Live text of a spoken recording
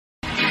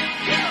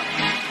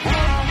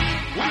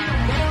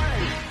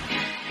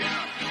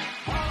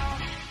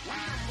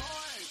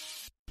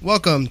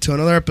Welcome to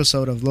another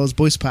episode of Los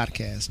Boys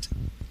Podcast.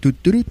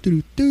 With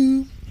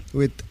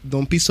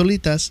Don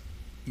Pistolitas.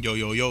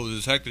 Yo, this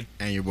is Hector.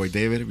 And your boy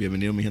David.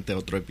 Bienvenido, mi gente, a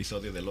otro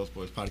episodio de Los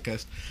Boys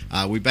Podcast.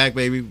 We back,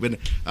 baby. We've been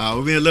a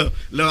little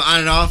on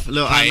and off, for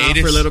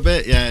a little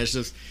bit. Yeah, it's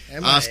just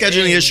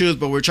scheduling issues,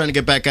 but we're trying to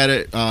get back at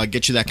it,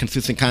 get you that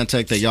consistent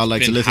content that y'all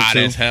like to listen hot to.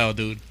 As hell,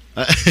 dude.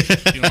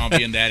 You want to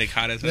be in the attic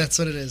hot as hell? That's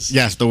what it is.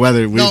 Yes, the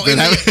weather.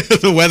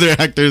 The weather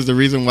actor is the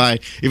reason why.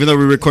 Even though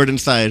we record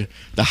inside,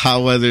 the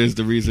hot weather is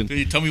the reason. Dude,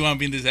 you told me you want to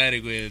be in this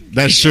attic with.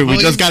 That's true. We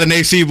just got an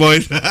AC,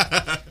 boys.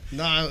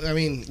 No, I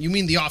mean, you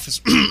mean the office.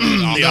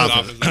 The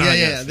office.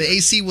 Yeah. The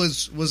AC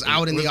was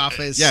out in the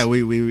office. Yeah,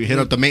 we hit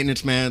up the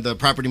maintenance man, the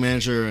property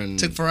manager, and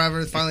took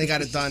forever. Finally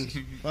got it done.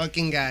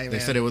 Fucking guy, man. They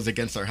said it was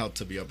against our health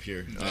to be up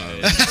here.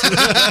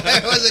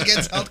 It was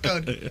against health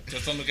code.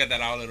 Just don't look at that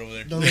outlet over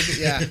there. Don't look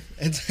at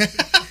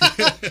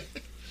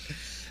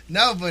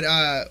No, but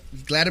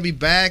glad to be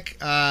back.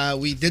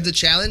 We did the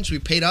challenge. We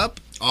paid up.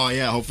 Oh,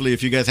 yeah. Hopefully,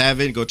 if you guys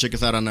haven't, go check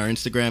us out on our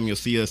Instagram. You'll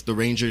see us, the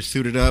Rangers,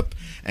 suited up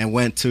and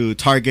went to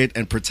Target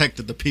and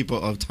protected the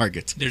people of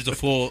Target. There's a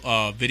full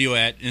video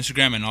at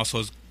Instagram and also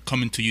is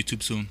coming to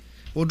YouTube soon.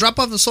 We'll drop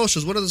off the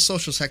socials. What are the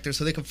socials, Hector,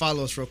 so they can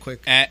follow us real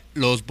quick? At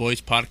Los Boys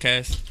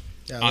Podcast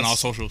on all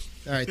socials.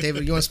 All right,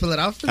 David, you want to spell it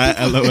out for At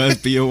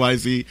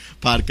LOSBOYZ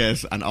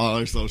Podcast on all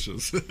our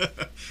socials.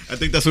 I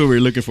think that's what we were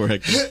looking for,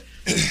 Hector.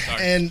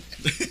 And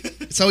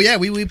so yeah,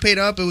 we paid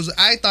up.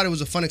 I thought it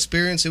was a fun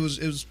experience. It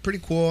was pretty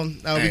cool.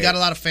 We got a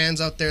lot of fans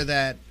out there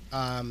that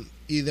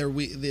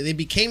they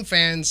became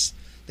fans,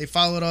 they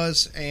followed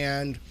us,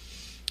 and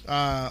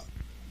a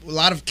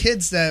lot of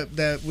kids that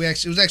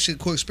it was actually a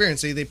cool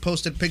experience. They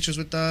posted pictures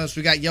with us.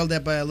 We got yelled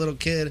at by a little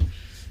kid.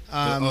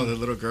 The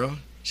little girl.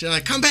 She's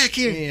like, "Come back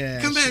here! Yeah,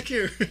 come back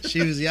here!"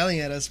 She was yelling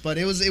at us, but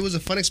it was a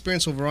fun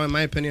experience overall, in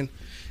my opinion.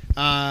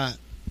 I'm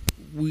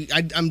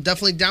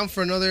definitely down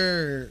for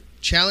another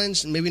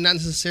challenge. Maybe not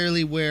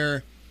necessarily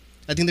where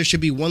I think there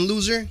should be one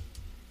loser.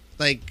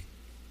 Like,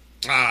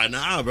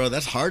 nah, bro,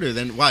 that's harder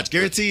than watch.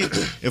 Guaranteed,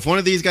 if one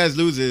of these guys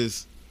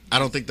loses, I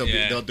don't think they'll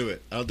do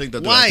it. I don't think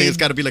they'll do it. I think it's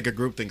got to be like a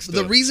group thing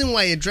still. The reason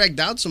why it dragged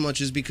out so much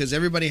is because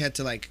everybody had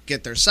to like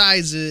get their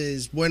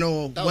sizes.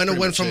 Bueno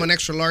went from an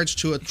extra large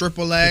to a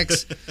triple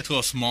X to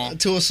a small.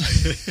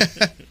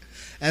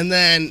 And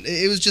then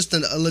it was just a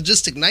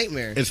logistic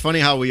nightmare. It's funny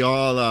how we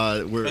all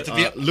were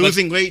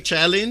losing weight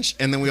challenge,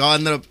 and then we all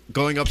ended up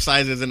going up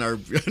sizes in our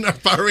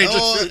Power Ranger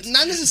suits.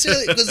 Not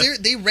necessarily, because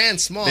they ran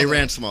small. They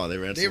ran small.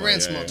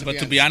 But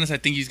to be honest, I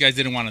think you guys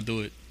didn't want to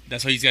do it.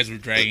 That's why you guys were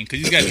dragging,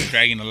 because you guys were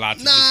dragging a lot.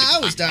 I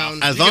was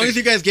down. As long as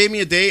you guys gave me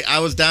a date, I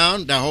was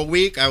down. That whole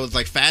week, I was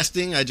like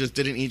fasting. I just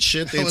didn't eat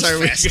shit the entire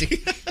week.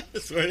 I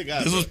swear to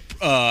God. This was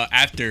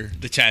after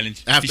the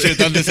challenge. You should have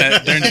done this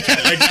during the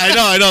challenge.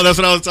 I know. That's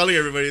what I was telling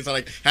everybody. It's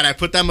like, had I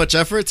put that much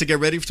effort to get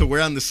ready to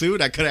wear on the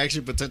suit, I could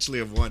actually potentially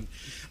have won.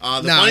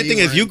 The funny thing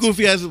is, you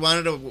goofy ass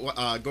wanted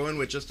to go in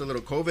with just a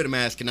little COVID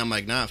mask, and I'm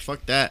like, nah,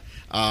 fuck that.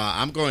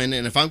 I'm going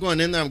in. If I'm going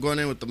in there, I'm going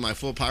in with my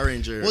full Power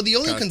Ranger. Well, the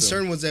only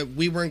concern was that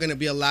we weren't going to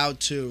be allowed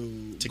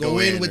to go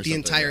in with the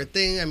entire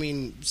thing. I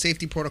mean,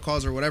 safety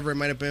protocols or whatever it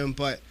might have been,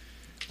 but...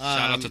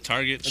 shout out to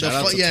Target. Shout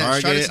out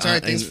to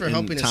Target. Thanks for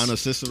helping us. Town of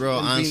Cicero,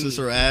 on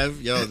Cicero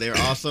Ave. Yo, they're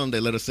awesome. They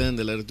let us in.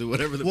 They let us do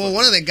whatever.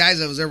 One of the guys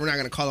that was there, we're not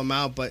going to call him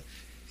out, but...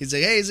 He's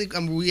like, hey,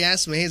 we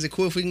asked him, hey, is it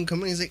cool if we can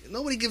come in? He's like,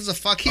 nobody gives a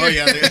fuck here. Oh,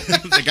 yeah,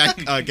 the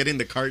guy getting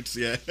the carts,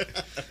 yeah. All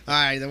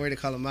right, then we're going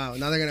to call him out.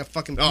 Now they're going to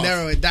fucking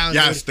narrow it down.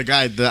 Yes, the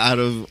guy out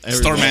of everything.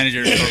 Store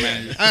manager.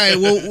 All right,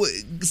 well.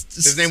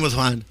 His name was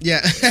Juan.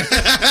 Yeah.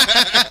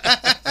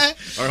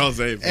 Or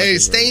Jose. Hey,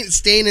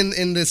 staying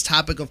in this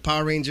topic of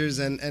Power Rangers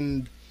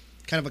and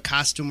kind of a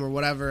costume or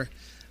whatever,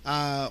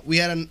 we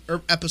had an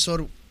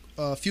episode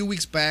a few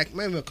weeks back,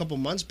 maybe a couple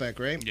months back,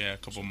 right? Yeah, a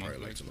couple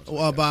months back.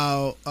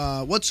 About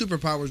what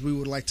superpowers we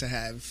would like to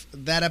have.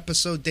 That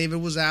episode,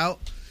 David was out.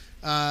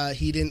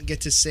 He didn't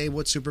get to say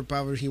what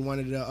superpower he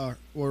wanted to,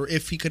 or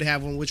if he could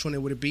have one, which one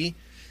it would be.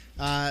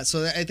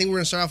 So I think we're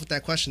going to start off with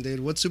that question, David.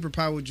 What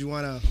superpower would you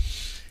want to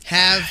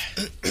have,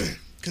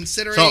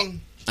 considering... So,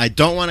 I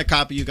don't want to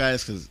copy you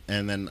guys,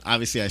 and then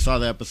obviously I saw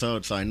the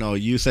episode, so I know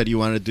you said you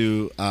want to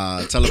do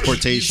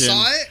teleportation. You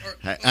saw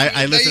it?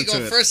 I listened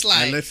to it. First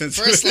lie. I listened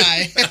to First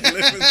lie. I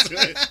listened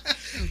to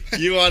it.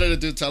 You wanted to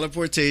do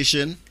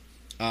teleportation.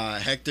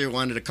 Hector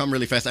wanted to come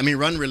really fast. I mean,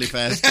 run really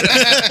fast.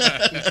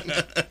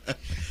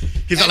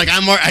 He's like,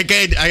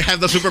 I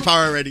have the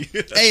superpower already.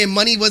 Hey, and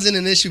money wasn't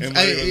an issue.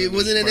 It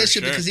wasn't an issue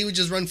because he would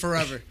just run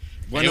forever.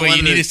 Anyway,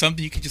 you needed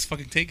something, you could just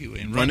fucking take it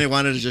and run. Ronnie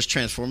wanted to just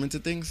transform into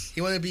things.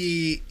 He wanted to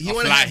be... He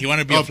wanted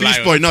to be a fly.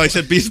 Beast Boy. No, he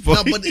said Beast Boy.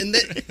 No, but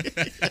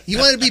he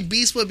wanted to be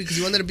Beast Boy because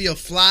he wanted to be a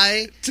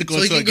fly so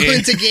he could go game.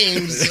 into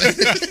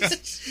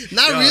games.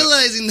 Not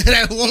realizing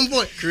that at one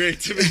point...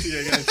 Creativity,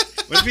 I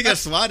guess. What if he got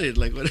swatted?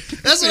 Like, what?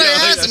 That's what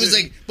I asked him. He's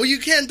like, well, you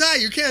can't die.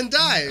 You can't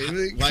die.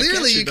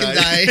 Clearly you can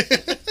die.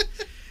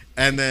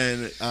 And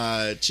then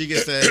Chige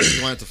said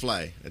he wanted to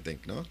fly. I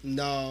think no.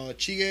 No,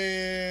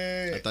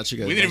 Chige. I thought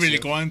Chige. We didn't really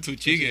go into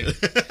Chige.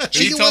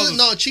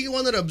 Chige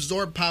wanted to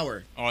absorb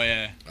power. Oh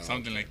yeah,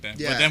 something like that.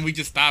 Yeah. But then we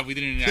just stopped. We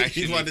didn't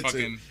actually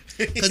fucking.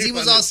 Because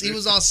he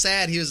was all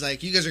sad. He was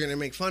like, "You guys are gonna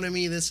make fun of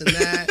me, this and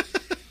that."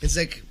 It's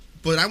like,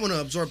 but I want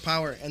to absorb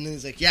power. And then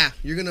he's like, "Yeah,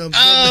 you're gonna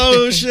absorb."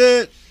 Oh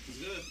shit!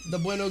 The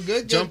bueno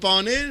good. Jump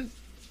on in.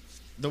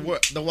 The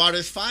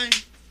water's fine.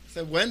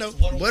 Said bueno.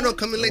 Bueno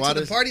coming late to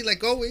the party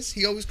like always.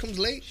 He always comes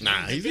late.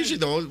 Nah, he's usually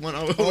the only one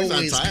always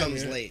on time.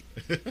 Comes late.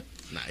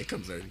 Nah, he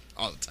comes early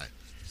all the time.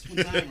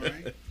 One time,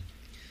 right?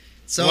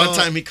 So one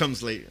time he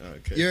comes late.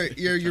 Okay.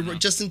 You're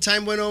just in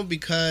time, bueno,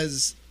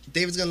 because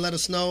David's gonna let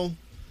us know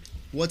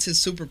what's his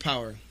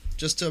superpower.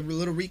 Just a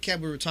little recap.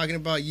 We were talking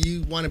about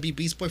you want to be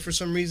Beast Boy for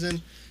some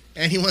reason,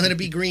 and he wanted to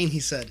be green. He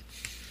said.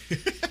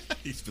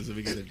 He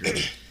specifically said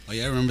green. Oh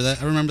yeah, I remember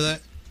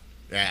that.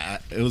 Yeah,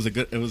 it was a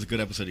good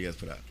episode you guys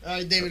put out. All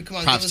right, David, come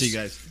on. Props to you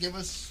guys. Give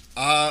us.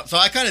 So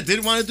I kind of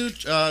did want to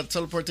do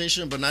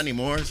teleportation, but not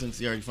anymore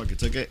since you already fucking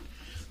took it.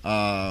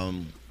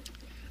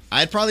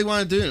 I'd probably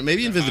want to do it.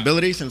 Maybe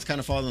invisibility since it kind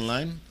of falls in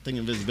line. I think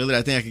invisibility.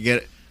 I think I could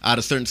get out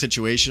of certain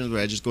situations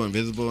where I just go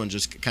invisible and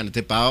just kind of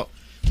dip out.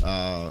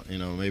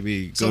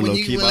 Maybe go low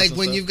key.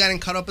 When you've gotten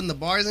caught up in the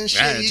bars and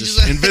shit, you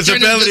just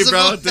invisibility,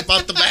 bro. Dip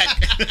out the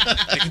back.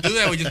 I can do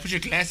that. We just put your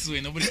glasses away.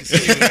 Nobody can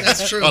see you.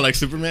 That's true. Oh, like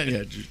Superman,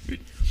 yeah.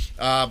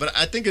 But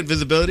I think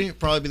invisibility would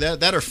probably be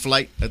that or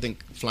flight. I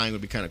think flying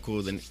would be kind of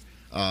cool. Then,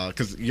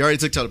 because you already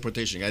took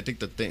teleportation. I think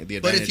the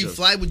advantage. But if you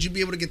fly, would you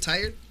be able to get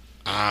tired?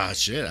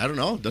 Shit, I don't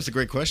know. That's a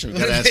great question. We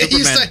gotta ask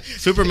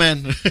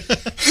Superman.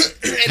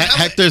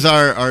 Hector's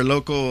our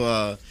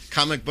local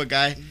comic book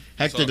guy.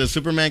 Hector, does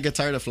Superman get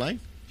tired of flying?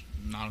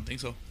 No, I don't think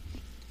so.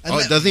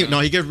 Doesn't he? No,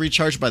 he gets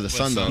recharged by the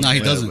sun, though. No, he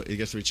doesn't. He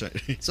gets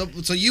recharged.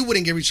 So you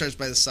wouldn't get recharged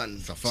by the sun.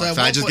 So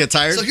I just get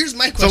tired? So here's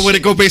my question. So would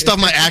it go based off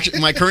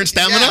my current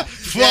stamina?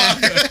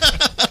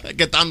 Yeah.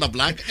 Get down the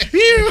block.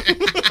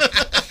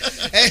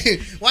 Hey,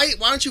 why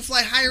don't you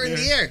fly higher in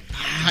the air?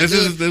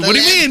 What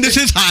do you mean? This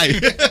is high.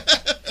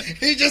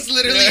 You're just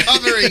literally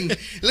hovering.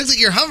 It looks like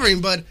you're hovering,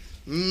 but...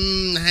 So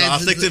I'll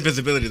stick to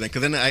invisibility then,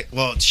 because then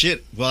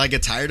will I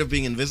get tired of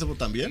being invisible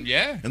también?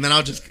 Yeah. And then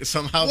I'll just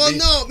somehow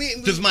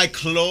does my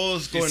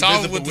clothes go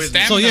invisible with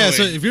me? So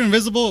if you're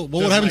invisible,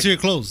 what would happen to your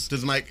clothes?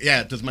 Does my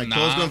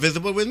clothes go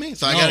invisible with me?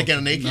 So I gotta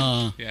get naked?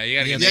 No. Yeah, you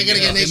gotta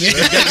get naked.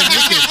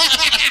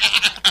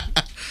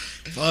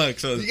 Fuck,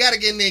 so you gotta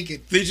get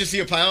naked. Did you see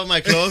a pile of my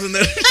clothes and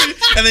then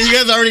you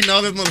guys already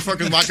know this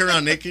motherfucker's walking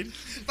around naked?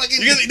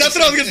 That's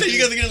what I was gonna say. You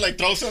guys are gonna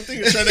throw something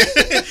and try to.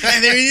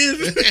 And there he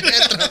is.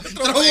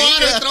 throw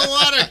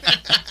water.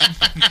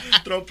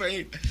 Throw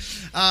paint.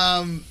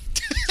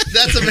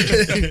 That's a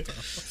bit.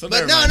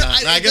 But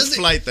I guess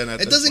flight then.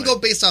 It doesn't go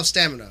based off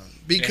stamina.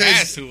 Because it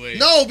has to wait.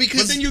 No,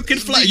 because but then you can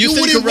fly. You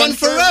wouldn't run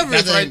forever.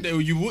 That's then.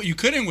 right. You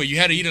couldn't wait. You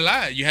had to eat a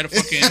lot. You had to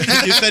fucking.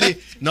 You said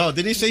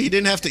didn't he say he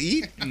didn't have to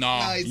eat? No,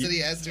 he said he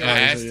has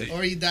to.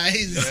 Or he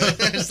dies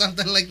or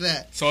something like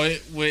that. So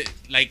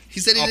he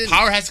said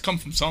power has to come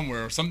from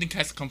somewhere, or something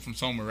has to come from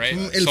somewhere, right?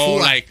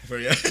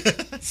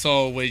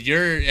 So with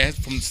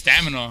from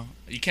stamina,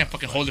 you can't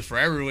fucking hold it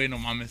forever. Wait, no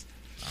mames.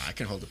 I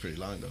can hold it pretty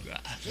long though.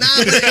 But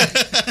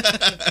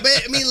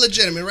I mean,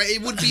 legitimate, right?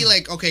 It would be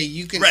like, okay,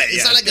 you can. Right,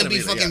 it's not like gonna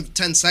be fucking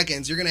 10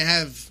 seconds. You're gonna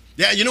have.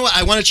 Yeah, you know what?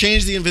 I want to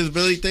change the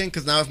invisibility thing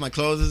because now if my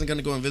clothes isn't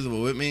gonna go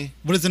invisible with me,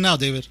 what is it now,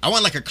 David? I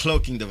want like a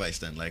cloaking device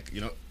then, like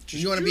you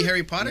want to be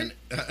Harry Potter?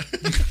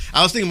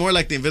 I was thinking more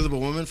like the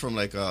Invisible Woman from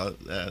like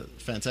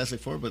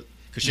Fantastic Four, but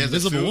because she has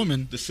Invisible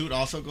Woman, the suit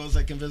also goes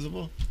like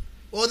invisible.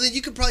 Well, then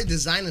you could probably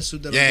design a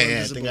suit that.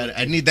 I think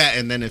I need that,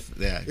 and then is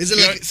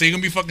it so you're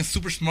gonna be fucking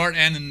super smart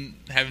and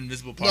have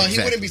invisible powers? No, he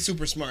wouldn't be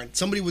super smart.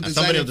 Somebody would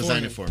design Somebody will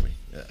design it for me.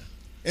 Yeah.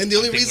 And the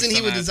only reason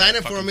he would design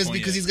it for him is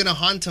because he's gonna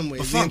haunt him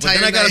with the entire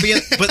night. I gotta be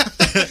in, but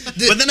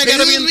then I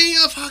gotta be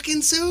in a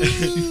fucking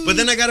suit. But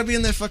then I gotta be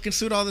in that fucking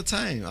suit all the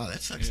time. Oh,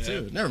 that sucks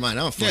too. Never mind.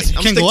 I don't fly. You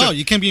can't go out.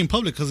 You can't be in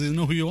public because they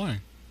know who you are.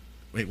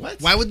 Wait,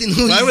 what? Why would they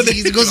know?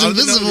 He goes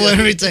invisible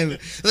every time. Like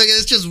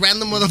it's just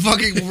random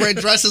motherfucking red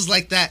dresses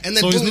like that, and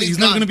then so boom, he's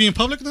not going to be in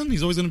public. Then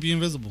he's always going to be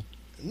invisible.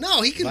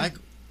 No, he can. What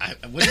do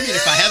you mean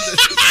if I have this?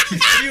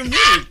 What do you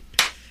mean?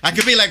 I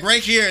could be like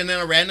right here, and then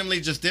I'll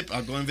randomly just dip.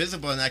 I'll go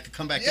invisible, and I could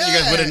come back in. You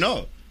guys wouldn't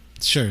know.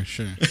 Sure.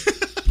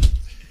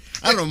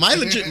 I don't know. Mine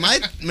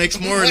makes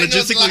more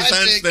logistically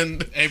sense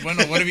than. Hey,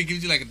 bueno, what if he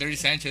gives you like a 30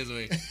 Sanchez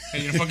away?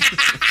 And you're fucking.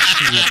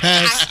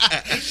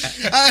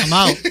 I'm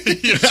out.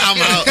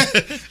 I'm out.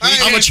 Right,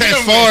 I'm gonna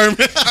transform.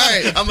 All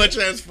right, I'm gonna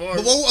transform.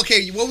 But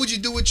what would you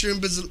do with your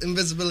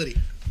invisibility?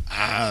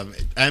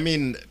 I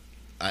mean,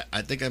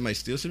 I think I might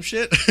steal some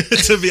shit.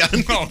 To be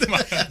honest,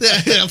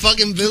 a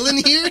fucking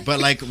villain here. But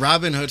like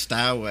Robin Hood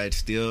style, where I'd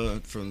steal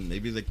from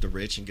maybe like the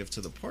rich and give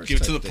to the poor.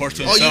 Give to the poor.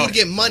 Oh, you would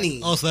get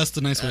money. Oh, so that's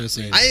the nice way to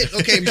say it.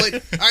 Okay, but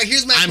all right.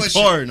 Here's my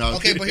question. I'm poor. No,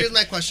 okay, but here's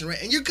my question,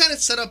 right? And you kind of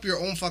set up your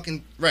own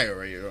fucking right.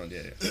 Your own,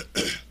 yeah.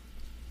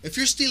 If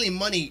you're stealing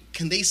money,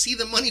 can they see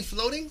the money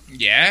floating?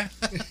 Yeah.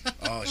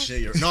 Oh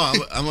shit! No,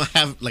 I'm gonna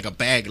have like a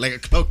bag, like a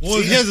cloak.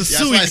 Well, he has a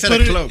suit. That's why I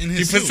said a cloak. In He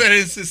his puts suit. that in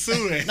his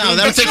suit. No,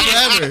 that'll take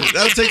forever.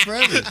 That'll take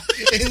forever.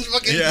 It's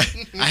fucking- Yeah,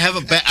 I have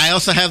a bag. I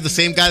also have the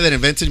same guy that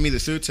invented me the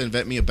suit to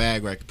invent me a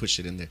bag where I can put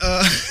shit in there.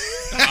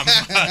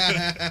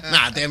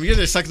 Nah, damn, you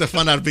just suck the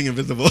fun out of being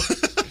invisible.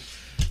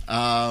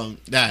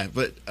 Yeah,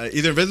 but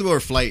either invisible or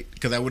flight,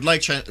 because I would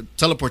like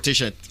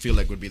teleportation. I feel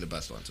like would be the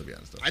best one, to be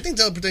honest. Though. I think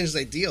teleportation is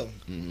ideal.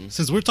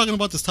 Since we're talking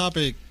about this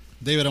topic,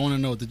 David, I want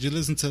to know: did you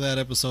listen to that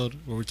episode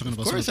where we're talking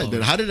about? Of course I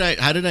superpowers? did.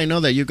 How did I know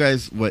that you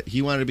guys? What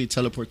he wanted to be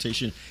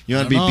teleportation, you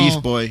wanted to be I don't know.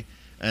 Beast Boy,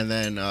 and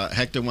then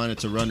Hector wanted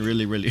to run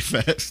really, really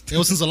fast. It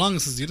was since the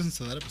longest since you listened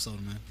to that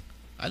episode, man.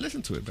 I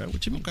listened to it, bro.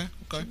 What you mean?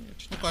 Okay.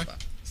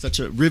 Such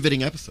a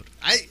riveting episode.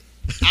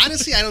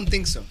 Honestly, I don't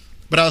think so.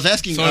 But I was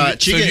asking So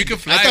Chige. you can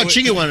fly I thought with-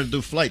 Chige wanted to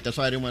do flight. That's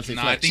why I didn't want to say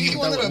Nah, flight. I think Chige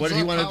wanted to what did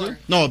he absorb want to do? power.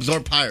 No,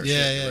 absorb power.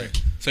 Yeah.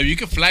 Right. So you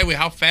can fly with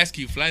how fast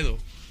can you fly though?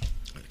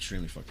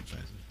 Extremely fucking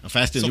fast. I'm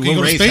faster So than can you you.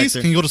 go to Race, space?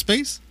 Hector. Can you go to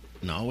space?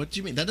 No, what do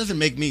you mean? That doesn't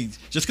make me.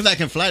 Just because I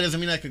can fly doesn't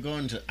mean I could go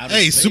into outer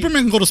Hey, space.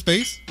 Superman can go to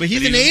space. But he's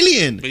But an he doesn't-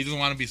 alien. But he doesn't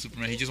want to be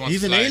Superman. He just wants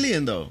He's to an fly.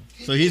 alien though,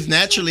 so he's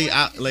naturally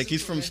out. Like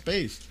he's from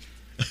space.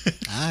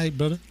 Alright,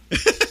 brother.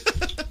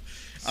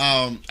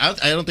 I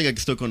don't think I can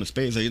still go into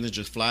space. I can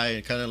just fly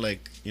and kind of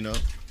like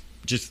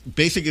just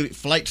basically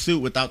flight suit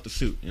without the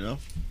suit. And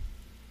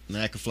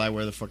then I can fly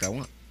where the fuck I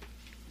want.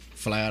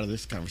 Fly out of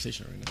this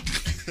conversation right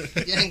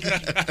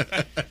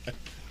now.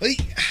 All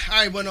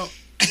right, bueno.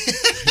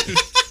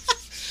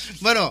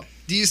 Bueno,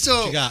 do you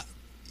still You got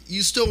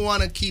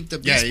want to keep the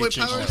Yeah, Beast you Boy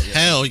changed powers? that, yeah.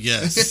 hell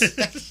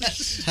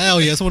yes.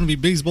 Hell yes. I want to be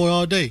Beast Boy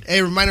all day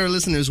Hey, reminder our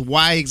listeners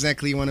why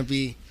exactly you want to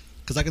be.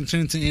 because I can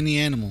turn into any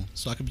animal.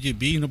 So I could be a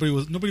bee.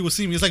 Nobody will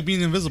see me. It's like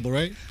being invisible,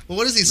 right? Well,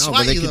 what does he No, swat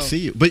but they you can though? see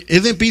you. But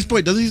isn't Beast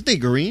Boy? Doesn't he stay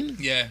green?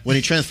 Yeah. When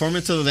he transforms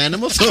into those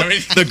animals, so Sorry.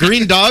 the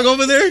green dog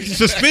over there,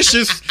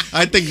 suspicious.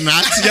 I think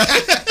not. Yeah.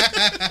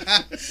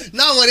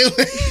 No, what it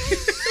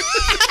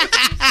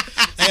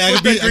Hey, I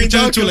could Green turn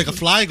dog into goes- like a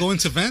fly, go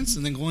into vents,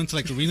 and then go into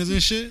like arenas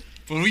and shit.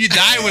 But when you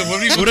die with,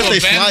 what if What if you they go to a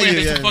fly van you,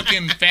 with there's a yeah.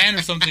 fucking fan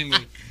or something?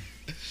 With,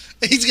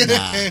 he's gonna.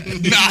 nah, that's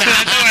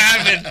not what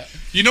happened.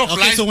 You know, Okay,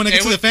 flies. so when I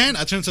get eh, to the fan,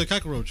 I turn into a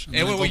cockroach. and eh,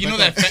 then I well, go you know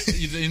back that up.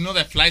 you know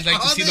that flies like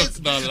to see the lights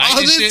all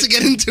and this shit. to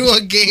get into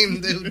a game,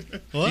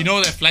 dude. What? You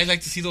know that flies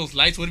like to see those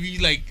lights. What if you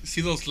like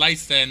see those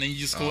lights there and then you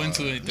just go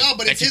into it? No,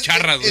 but like it's his,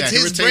 chicharras, it's like- he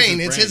his retains brain.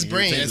 his It's brain. his He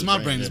brain. retains It's my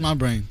brain. yeah. It's my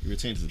brain. He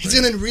retains his He's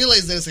brain. gonna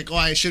realize that it's like, oh,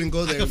 I shouldn't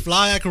go I there. could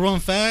fly. I could run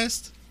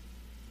fast.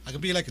 I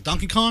could be like a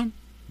Donkey Kong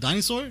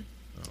dinosaur.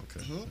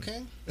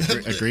 Okay.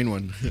 Okay. A green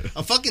one.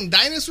 A fucking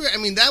dinosaur? I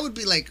mean, that would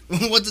be like,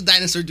 what's a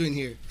dinosaur doing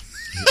here?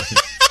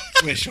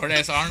 with short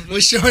ass arms.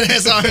 With short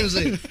ass arms.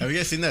 Like, Have you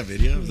guys seen that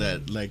video of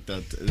that, like the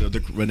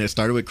when it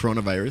started with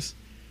coronavirus?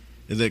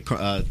 Is it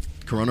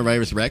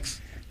coronavirus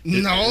Rex?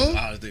 no.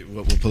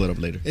 We'll pull it up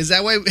later. Is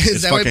that why? It's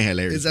Is that why? fucking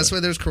hilarious, Is that bro.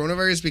 why there's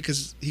coronavirus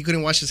because he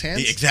couldn't wash his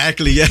hands?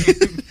 Exactly. Yeah.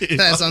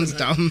 That sounds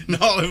dumb.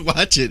 No,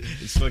 watch it.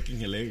 It's fucking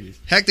hilarious.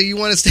 Hector, you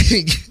want to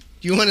stay?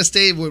 You want to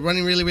stay with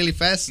running really, really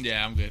fast?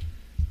 Yeah, I'm good.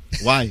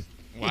 Why?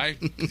 Why?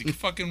 'Cause you can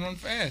fucking run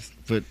fast.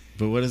 But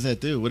what does that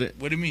do? What do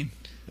you mean?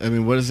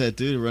 What does that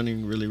do to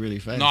running really, really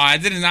fast? No, I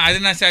did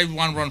not say I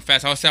want to run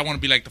fast. I said I want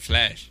to be like the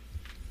Flash.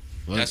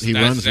 Well, that's- he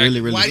that's runs exactly-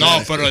 really, really Why do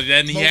fast. No, but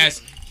then he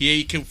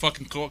But- can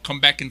fucking come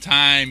back in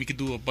time. He could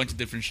do a bunch of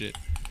different shit.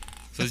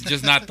 So it's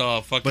just not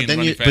the fucking But then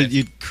running you, fast. but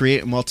you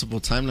create multiple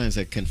timelines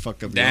that can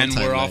fuck up your own Then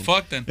we're all timeline.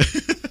 fucked then,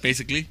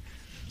 basically.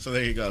 So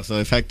there you go. So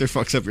if Hector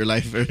fucks up your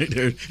life,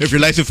 if your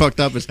life is fucked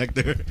up, it's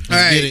Hector. All Let's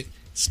right. get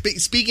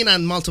it. Speaking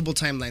on multiple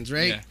timelines,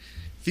 right? Yeah.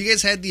 If you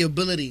guys had the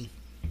ability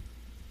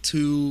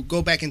to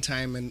go back in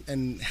time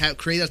and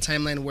create a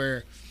timeline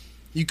where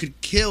you could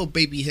kill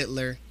baby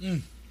Hitler,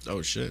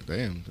 Oh shit!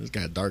 Damn, this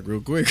got dark real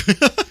quick.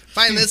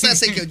 fine. Let's not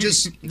say kill,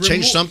 just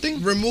Change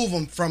something? Remove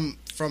him from.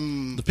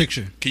 The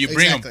picture. Can you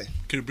bring Exactly. him?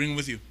 Can you bring him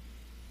with you?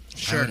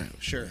 Sure, don't know.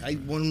 sure. I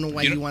want to know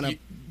why You you, don't- want a you-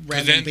 'cause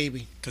random then-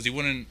 baby. Because he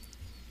wouldn't.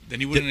 Then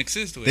he wouldn't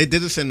exist. To it. They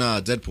did this in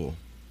Deadpool.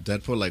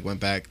 Deadpool like went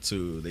back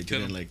to they Kill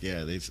did it him. like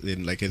they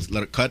did like his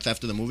little cuts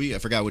after the movie. I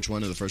forgot which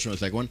one, or the first one or the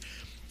second one,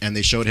 and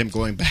they showed him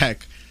going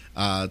back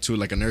to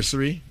like a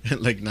nursery,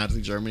 like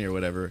Nazi Germany or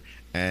whatever,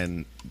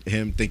 and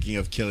him thinking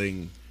of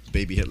killing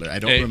baby Hitler. I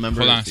don't Hey,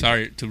 remember. Hold on, if he-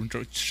 sorry.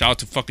 Shout out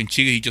to fucking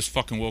Chiga. He just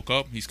fucking woke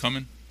up. He's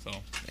coming. So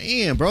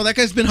Damn, bro, that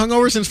guy's been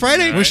hungover since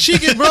Friday. Alright. Where's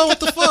Chicken, bro? What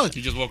the fuck?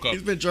 he just woke up.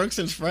 He's been drunk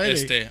since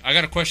Friday. I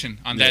got a question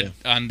on Yeah. that.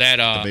 On that.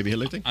 The baby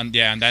Hitler thing. On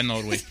that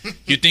note, way.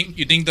 You think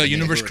the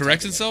universe were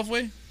corrects talking itself,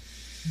 way?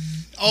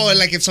 Oh, and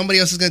like if somebody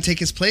else is going to take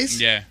his place?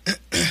 Yeah.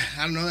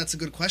 I don't know. That's a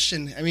good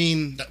question. I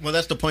mean, Well,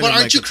 that's the point. but of,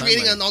 aren't like, you the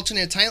creating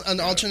timeline. an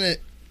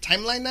alternate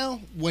timeline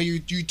now where you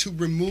to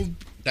remove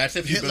That's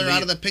if you Hitler believe,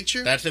 out of the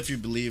picture? That's if you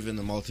believe in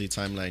the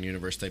multi-timeline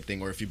universe type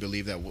thing, or if you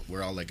believe that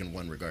we're all like in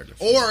one regardless.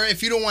 Or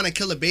if you don't want to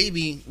kill a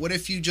baby, what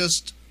if you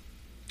just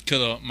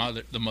Kill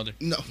the mother.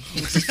 no,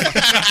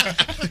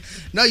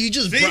 no, you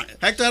just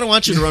Hector, I don't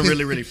want you to run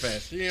really, really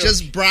fast.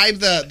 just bribe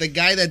the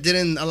guy that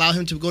didn't allow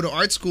him to go to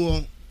art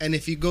school, and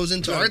if he goes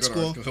into art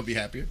school, he'll be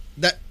happier.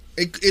 that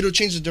it'll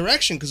change the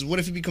direction. Because what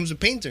if he becomes a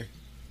painter?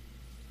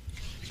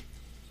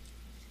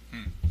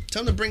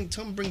 Tell him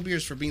to bring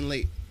beers for being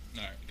late.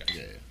 All right,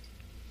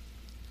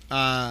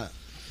 gotcha.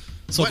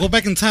 So go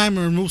back in time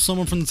and remove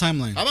someone from the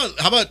timeline.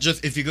 How about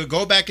just if you could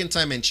go back in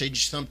time and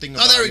change something?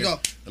 Oh, there we go.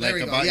 There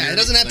we go. Yeah, it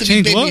doesn't have to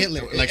be baby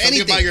Hitler. Like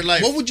something about your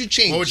life. What would you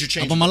change? What would you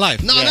change about my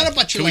life? No, not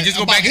about your life. Just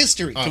go about back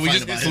history. Can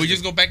we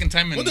just go back in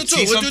time and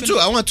see We'll do two.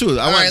 I want two.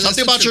 I want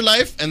something about your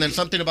life and then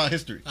something about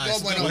history. All right,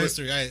 something about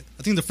history. I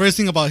think the first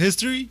thing about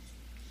history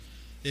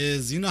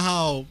is, you know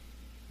how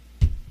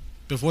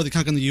before they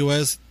conquered the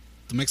U.S.,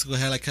 Mexico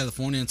had like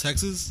California and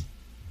Texas.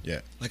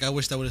 Yeah. Like I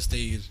wish that would have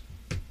stayed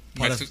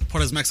part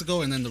of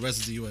Mexico, and then the rest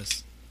is the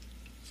U.S.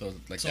 So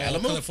like So the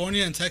Alamo?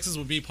 California and Texas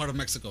would be part of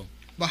Mexico.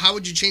 But how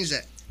would you change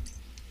that?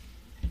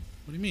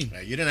 What do you mean?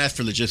 You didn't ask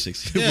for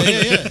logistics.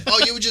 Yeah. Oh,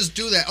 you would just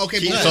do that. Okay.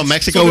 So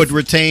Mexico would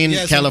retain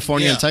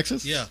California and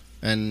Texas? Yeah.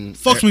 And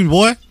Fuck me,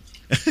 boy.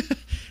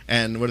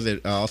 And what is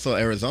it? Also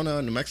Arizona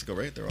and New Mexico,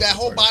 right? They're that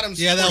whole bottom.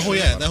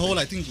 That whole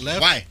I think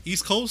left. Why?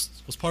 East Coast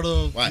was part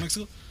of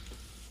Mexico.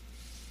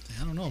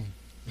 I don't know.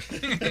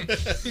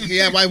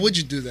 Yeah, why would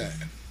you do that?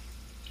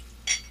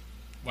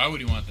 Why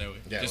would you want that way?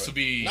 Yeah, just to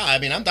be. No, I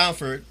mean I'm down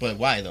for it, but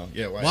why though?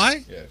 Yeah, why?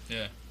 Why?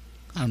 Yeah.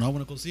 I don't know. I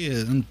want to go see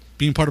it. And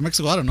being part of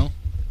Mexico, I don't know.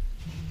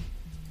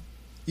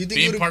 You think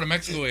being part of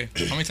Mexico?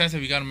 How many times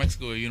have you gone to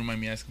Mexico? You don't mind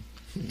me asking?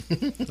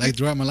 Like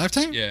throughout my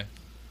lifetime? Yeah.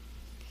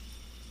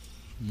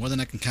 More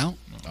than I can count.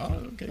 Oh,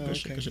 okay.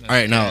 Good. All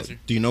right, now,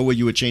 do you know what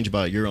you would change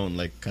about your own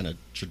like kind of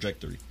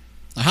trajectory?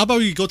 How about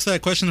we go to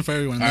that question for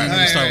everyone? And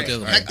then start with the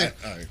other one. Hector,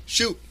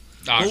 shoot.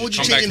 What would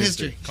you change in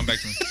history? Come back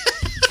to me.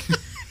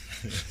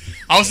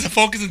 I was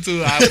focusing to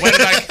what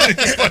did I?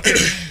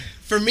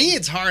 For me,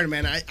 it's hard,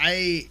 man.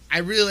 I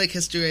really like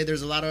history.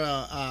 There's a lot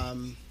of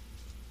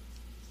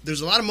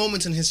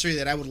moments in history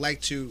that I would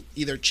like to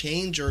either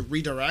change or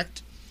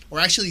redirect, or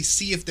actually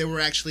see if they were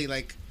actually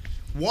like.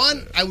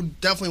 One, I would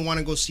definitely want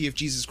to go see if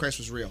Jesus Christ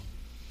was real.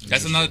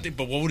 That's another thing.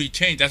 But what would he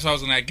change? That's what I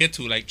was gonna get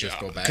to. Like, just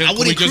go back. I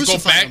wouldn't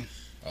crucify him.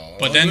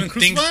 But then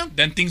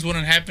things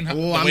wouldn't happen the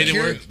way they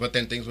were. But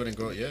then things wouldn't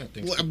go. Yeah.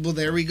 Well,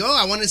 there we go.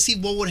 I want to see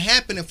what would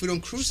happen if we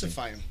don't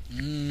crucify him.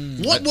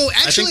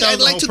 Actually, I'd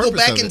like to go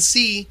back and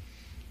see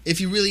if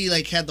he really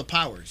like had the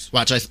powers.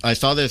 Watch, I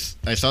saw this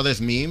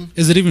meme.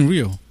 Is it even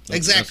real?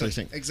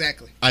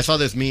 Exactly. I saw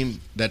this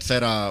meme that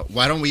said,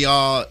 "Why don't we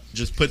all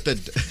just put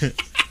the?"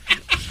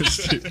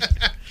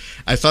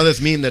 I saw this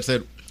meme that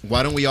said,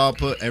 "Why don't we all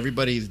put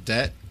everybody's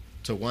debt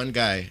to one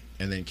guy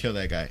and then kill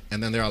that guy?"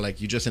 And then they're all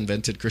like, "You just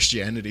invented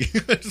Christianity."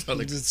 So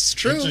like, it's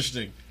true.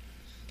 Interesting.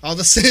 All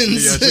the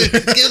sins.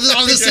 Give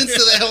all the sins to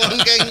that one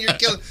guy and you're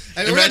killing.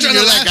 I mean, imagine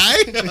you're that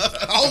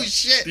guy. Oh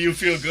shit. Do you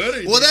feel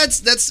good? Well,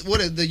 that's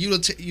what the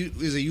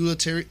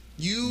utilitarian.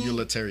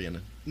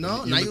 Utilitarian.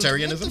 No,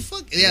 utilitarianism. What the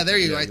fuck? Yeah, there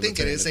you go. I think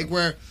it is like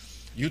where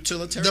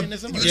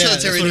utilitarianism.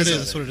 Utilitarianism.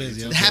 That's what it is.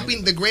 Yeah.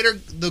 Having the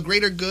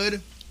greater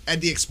good at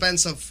the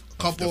expense of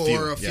a couple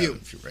or a few.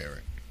 Right.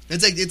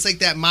 It's like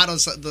that model,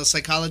 the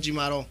psychology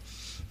model,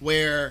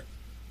 where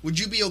would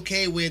you be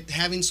okay with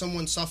having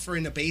someone suffer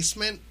in a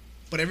basement,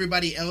 but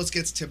everybody else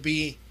gets to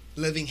be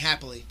living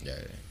happily? Yeah.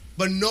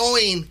 But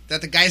knowing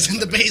that the guy's in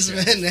the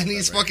basement and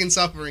he's fucking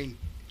suffering.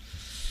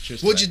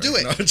 Would you do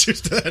it? No,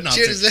 cheers to that. No,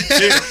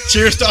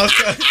 cheers to us.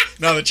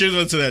 No, the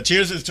cheers to that.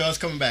 Cheers is to us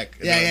coming back.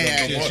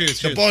 Yeah. Cheers.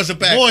 The boys are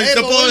back.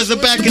 The boys are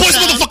back. The boys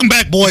motherfucking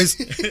back, boys.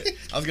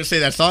 I was gonna say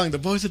that song. The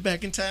boys are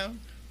back in town,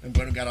 and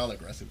Bueno got all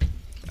aggressive.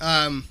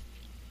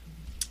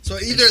 So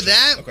either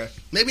that,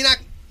 maybe not.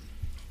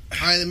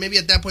 All right, maybe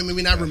at that point,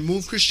 maybe not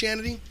remove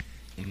Christianity.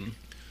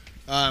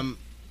 Mm-hmm.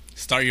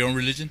 Start your own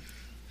religion.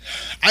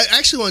 I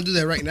actually want to do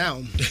that right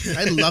now.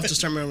 I'd love to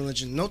start my own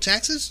religion. No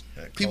taxes.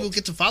 People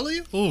get to follow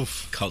you.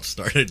 Oof. Cult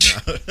started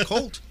now.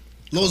 Cult.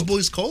 Lowe's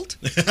Boys Cult.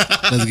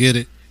 Let's get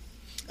it.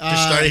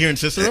 Just started here in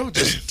Cicero.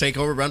 Just take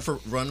over, run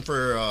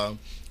for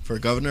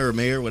governor or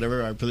mayor,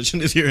 whatever our position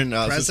is here in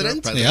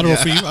President. Cicero.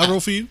 Hey, I'll roll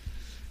for you.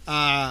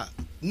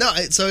 No,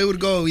 so it would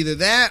go either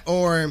that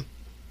or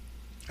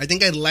I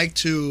think I'd like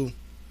to.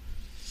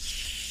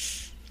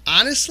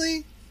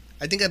 Honestly,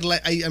 I think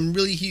I'm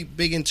really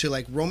big into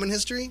like Roman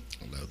history.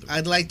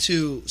 I'd like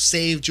to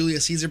save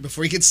Julius Caesar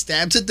before he gets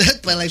stabbed to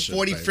death by like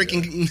 40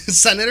 freaking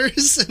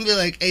senators and be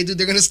like, "Hey, dude,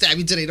 they're gonna stab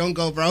you today. Don't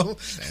go, bro."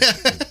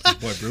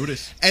 Boy,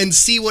 Brutus. And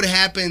see what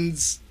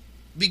happens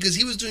because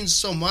he was doing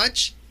so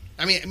much.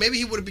 I mean, maybe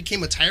he would have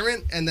became a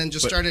tyrant and then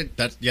just started.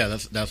 That's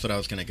what I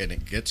was gonna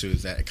get to.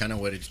 Is that kind of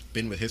what it's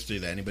been with history?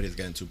 That anybody's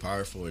getting too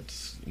powerful,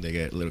 they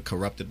get a little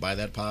corrupted by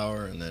that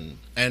power, and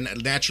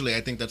naturally,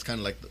 I think that's kind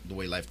of like the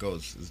way life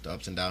goes. Is the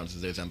ups and downs.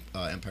 There's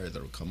empires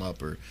that will come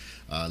up or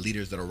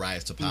leaders that will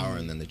rise to power,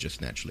 and then they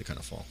just naturally kind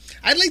of fall.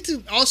 I'd like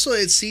to also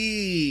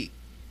see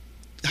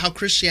how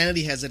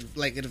Christianity has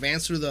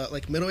advanced through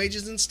the Middle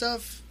Ages and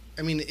stuff.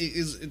 I mean,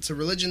 it's a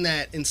religion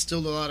that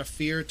instilled a lot of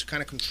fear to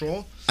kind of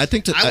control. I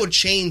would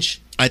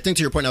change. I think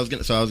to your point, I was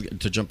going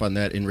to jump on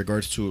that in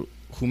regards to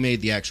who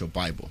made the actual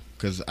Bible,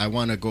 because I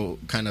want to go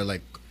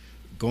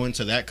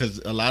into that because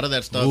a lot of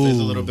that stuff is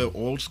a little bit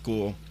old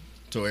school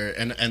to where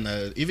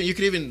even you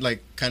could even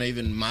like kind of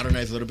even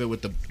modernize a little bit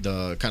with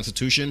the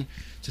Constitution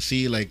to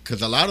see like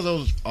because a lot of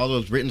all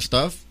those written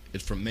stuff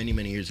is from many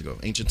years ago,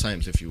 ancient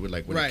times, if you would,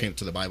 like when it came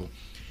to the Bible.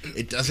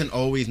 It doesn't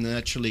always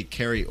naturally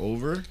carry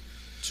over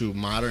to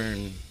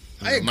modern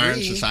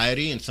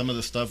society, and some of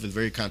the stuff is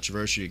very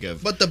controversial. You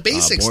give, but the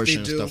basics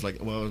abortion they do. Stuff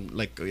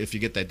like if you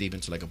get that deep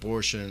into like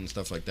abortion and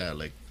stuff like that,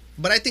 like.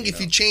 But I think if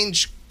you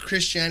change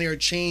Christianity or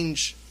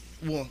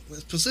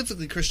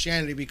specifically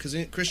Christianity, because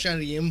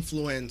Christianity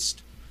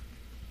influenced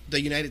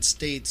the United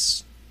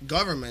States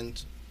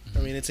government. I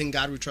mean, it's in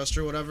God we trust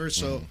or whatever.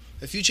 So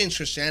if you change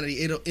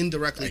Christianity, it'll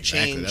indirectly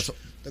change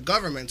the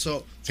government.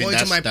 So going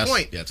to my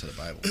point, to the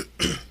Bible.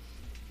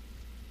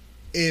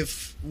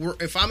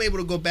 If I'm able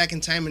to go back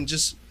in time and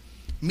just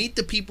meet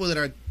the people that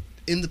are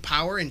in the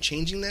power and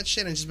changing that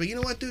shit, and just be, you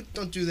know what, dude,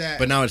 don't do that.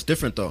 But now it's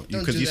different though,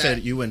 because you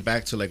said you went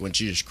back to like when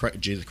Jesus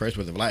Christ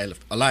was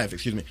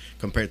alive,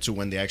 compared to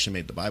when they actually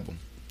made the Bible.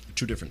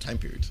 2 different time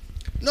periods.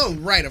 No,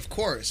 right, of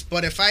course.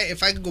 But if I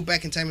could go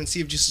back in time and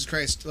see if Jesus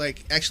Christ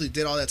like actually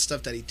did all that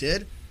stuff that he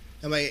did,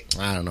 I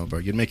don't know, bro.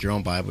 You'd make your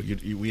own Bible.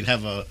 We'd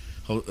have a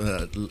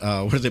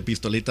what is it,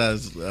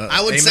 pistolitas?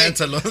 I would say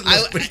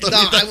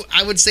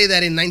I would say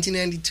that in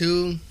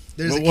 1992.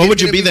 What would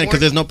you be then?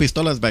 Because there's no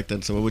pistolas back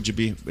then. So what would you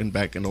be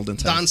back in olden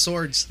times? Don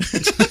Swords.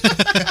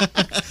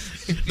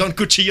 Don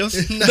Cuchillos.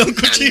 Don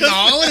Cuchillos.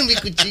 No, wouldn't be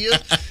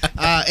cuchillos.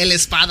 El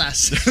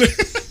Espadas.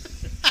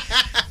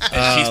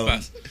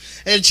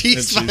 El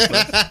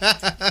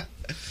Chispas.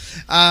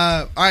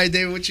 All right,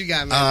 David, what you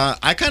got, man?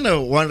 I kind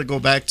of wanted to go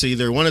back to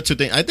either one or two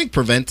things. I think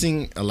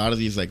preventing a lot of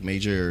these like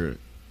major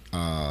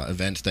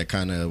events that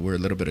kind of were a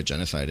little bit of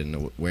genocide in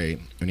a way,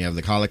 when you have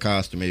the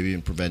Holocaust, or maybe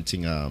even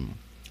preventing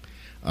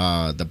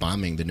the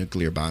bombing, the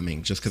nuclear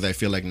bombing, just because I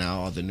feel like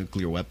now all the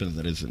nuclear weapons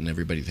that is in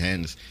everybody's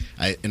hands,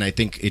 I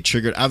think it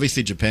triggered,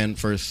 obviously Japan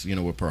first,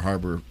 with Pearl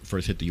Harbor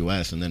first hit the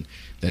U.S., and then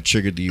that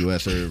triggered the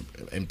U.S. or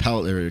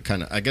impelled, or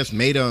kind of, I guess,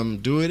 made them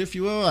do it, if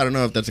you will. I don't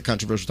know if that's a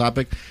controversial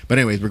topic, but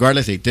anyways,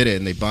 regardless, they did it,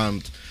 and they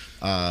bombed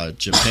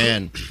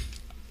Japan.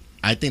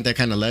 I think that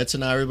kind of led to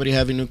now everybody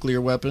having nuclear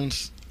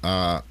weapons.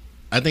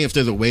 I think if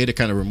there's a way to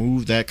kind of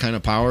remove that kind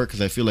of power,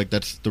 because I feel like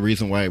that's the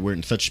reason why we're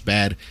in such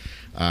bad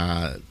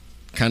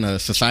kind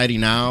of society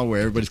now,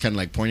 where everybody's kind of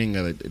like pointing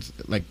it's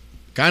like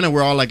kind of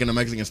we're all like in a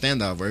Mexican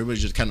standoff where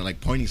everybody's just kind of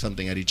like pointing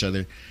something at each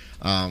other,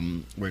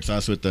 where it's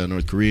us with the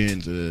North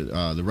Koreans,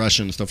 the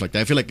Russians, stuff like that.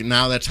 I feel like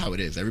now that's how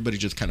it is. Everybody's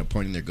just kind of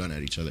pointing their gun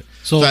at each other.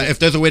 So if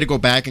there's a way to go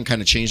back and kind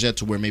of change that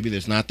to where maybe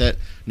there's not that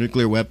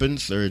nuclear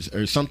weapons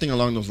or something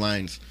along those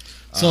lines.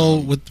 So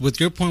with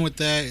your point with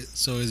that,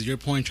 so is your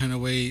point trying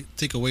to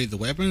take away the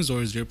weapons,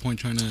 or is your point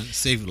trying to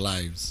save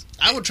lives?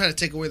 I would try to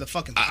take away the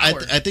fucking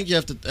power. I think you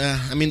have to.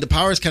 The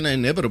power is kind of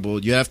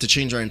inevitable. You have to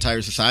change our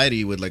entire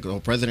society with like the whole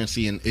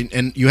presidency,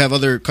 and you have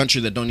other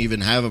countries that don't even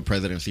have a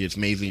presidency. It's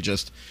mainly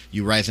just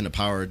you rise into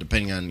power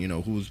depending on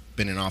who's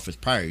been in office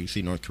prior. You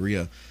see North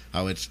Korea,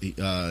 how it's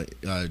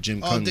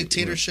Jim Kung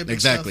dictatorship.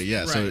 Exactly,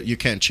 yeah. Right. So you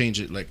can't change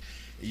it. Like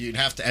you'd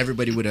have to.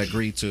 Everybody would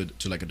agree to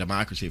like a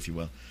democracy, if you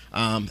will.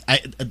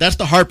 That's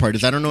the hard part.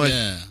 Is I don't know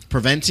if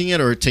preventing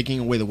it or taking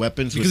away the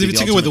weapons. Because if you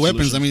take away the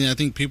weapons, I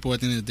think people at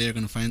the end of the day are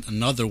going to find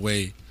another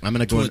way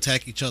to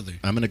attack each other.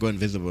 I'm going to go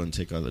invisible and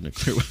take all the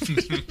nuclear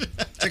weapons.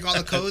 Take all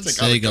the codes.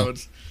 There you go.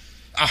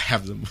 I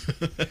have them.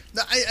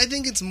 No, I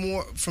think it's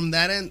more from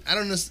that end. I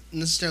don't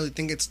necessarily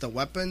think it's the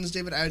weapons,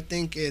 David. I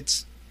think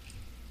it's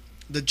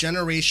the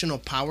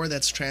generational power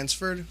that's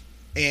transferred,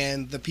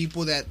 and the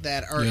people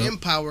that are in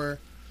power,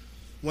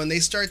 when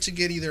they start to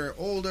get either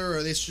older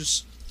or they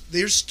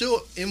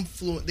still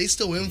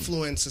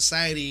influence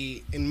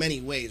society in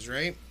many ways,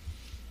 right?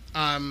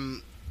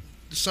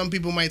 Some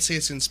people might say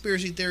it's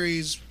conspiracy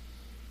theories.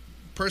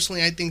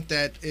 Personally, I think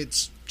that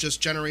it's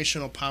just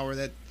generational power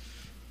that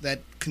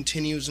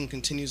continues and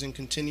continues and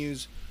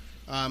continues.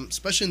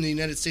 Especially in the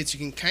United States, you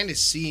can kind of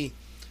see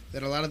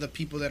that a lot of the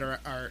people that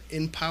are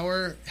in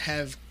power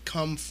have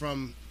come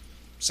from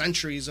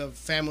centuries of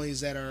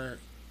families that are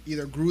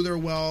either grew their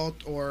wealth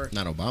or...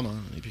 Not Obama.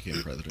 He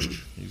became president.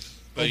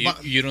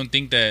 But you don't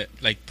think that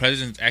like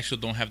presidents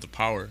actually don't have the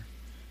power?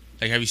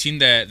 Like, have you seen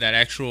that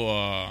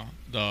actual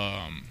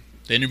the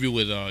interview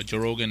with Joe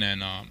Rogan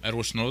and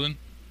Edward Snowden?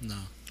 No.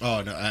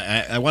 Oh no,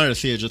 I wanted to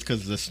see it just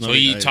because the Snowden. So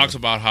he talks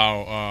about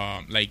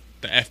how like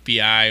the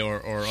FBI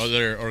or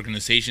other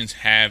organizations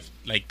have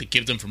like they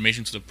give the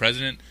information to the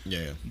president.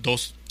 Yeah.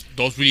 Those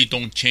really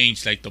don't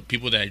change. Like the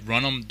people that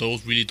run them,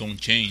 those really don't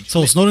change.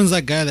 So Snowden's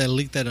that guy that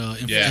leaked that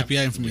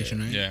FBI information,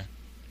 right? Yeah.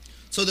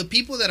 So the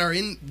people that are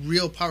in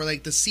real power,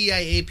 like the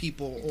CIA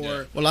people,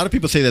 or well, a lot of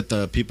people say that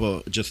the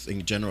people, just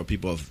in general,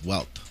 people of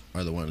wealth,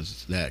 are the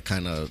ones that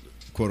kind of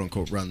quote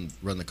unquote run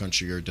the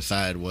country or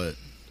decide what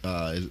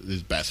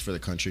is best for the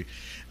country.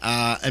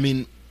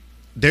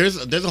 There's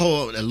a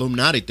whole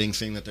Illuminati thing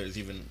saying that there's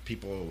even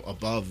people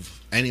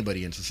above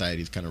anybody in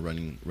society is kind of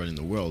running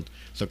the world.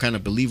 So kind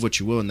of believe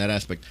what you will in that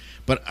aspect.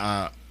 But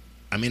I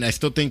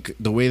still think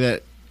the way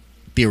that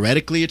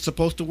theoretically it's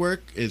supposed to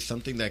work is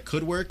something that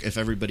could work if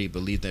everybody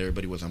believed that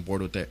everybody was on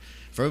board with it.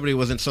 If everybody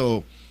wasn't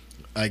so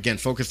again,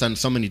 focused on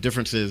so many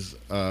differences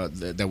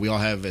that we all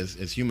have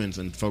as humans,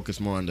 and focus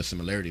more on the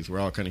similarities. We're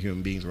all kind of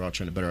human beings. We're all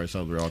trying to better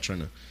ourselves. We're all trying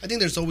to. I think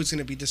there's always going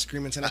to be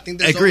disagreements, and I think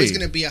there's always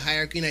going to be a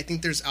hierarchy. And I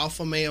think there's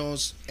alpha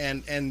males,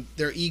 and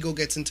their ego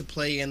gets into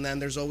play, and then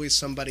there's always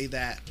somebody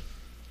that.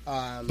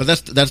 But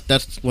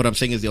that's what I'm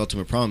saying is the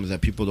ultimate problem, is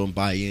that people don't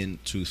buy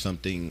into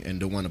something and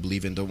don't want to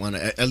believe in, don't want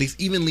to at least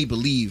evenly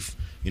believe.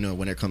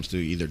 When it comes to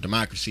either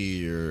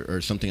democracy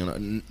or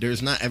something,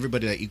 there's not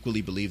everybody that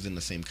equally believes in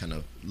the same kind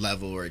of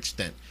level or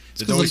extent.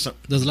 There's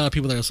a lot of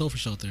people that are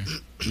selfish out there.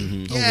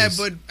 Mm-hmm. Yeah,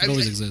 but it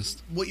always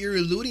exists. What you're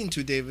alluding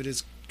to, David,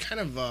 is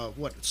kind of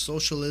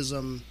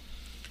socialism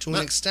to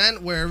an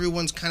extent, where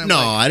everyone's kind of. No,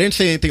 I didn't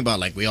say anything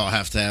about we all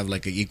have to have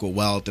an equal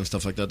wealth and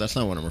stuff like that. That's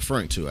not what I'm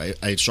referring to.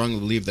 I strongly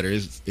believe that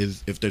is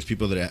if there's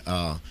people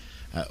that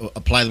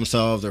apply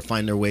themselves or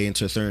find their way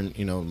into a certain,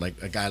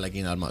 like a guy like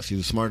Elon Musk. He's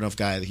a smart enough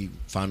guy that he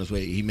found his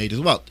way. He made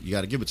his wealth. You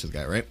got to give it to the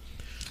guy, right?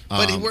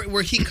 But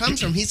where he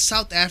comes from, he's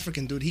South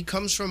African, dude. He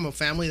comes from a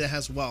family that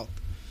has wealth.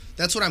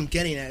 That's what I'm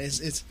getting at.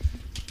 It's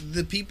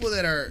the people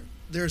that are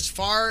there's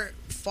far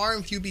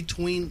and few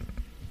between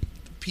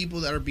people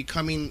that are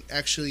becoming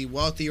actually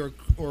wealthy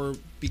or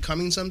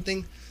becoming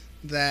something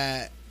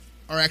that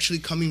are actually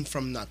coming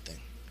from nothing.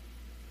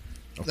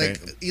 Okay. Like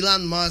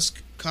Elon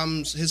Musk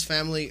his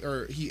family,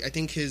 or I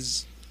think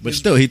his. But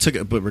still, he took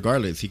it. But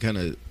regardless, he kind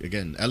of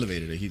again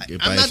elevated it.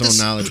 By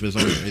his own knowledge, his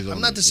own. I'm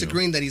not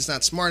disagreeing that he's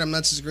not smart. I'm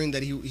not disagreeing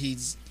that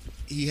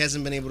he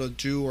hasn't been able to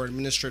do or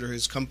administer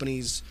his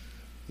companies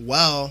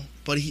well.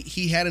 But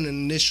he had an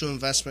initial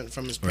investment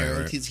from his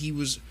parents. Right. He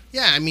was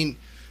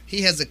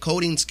he has the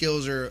coding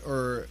skills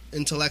or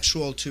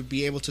intellectual to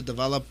be able to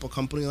develop a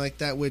company like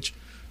that. Which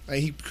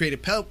he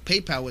created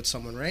PayPal with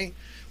someone, right?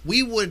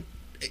 We would.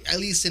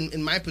 At least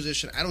in my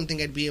position, I don't think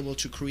I'd be able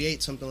to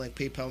create something like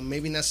PayPal.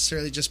 Maybe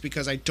necessarily just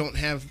because I don't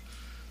have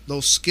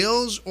those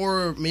skills,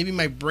 or maybe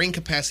my brain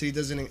capacity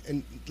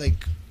doesn't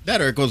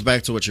that. Or it goes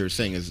back to what you were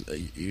saying, is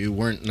you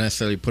weren't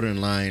necessarily put in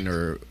line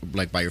or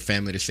by your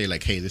family to say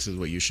hey, this is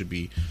what you should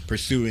be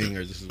pursuing,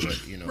 or this is what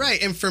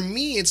Right, and for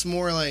me, it's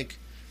more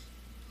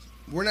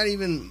we're not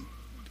even.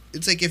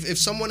 It's if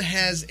someone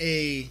has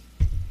if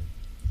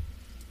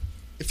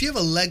you have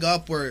a leg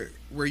up where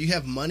you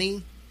have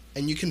money.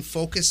 And you can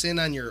focus in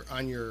on your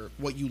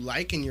what you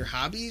like and your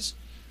hobbies,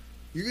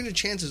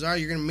 chances are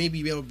you're gonna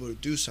maybe be able to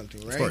do something,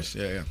 right? Of course,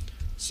 yeah.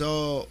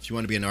 So if you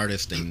want to be an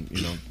artist, and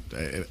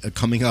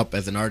coming up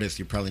as an artist,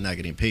 you're probably not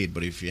getting paid.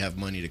 But if you have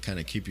money to kind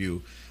of keep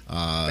you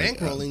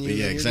bankrolling you,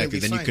 yeah, exactly.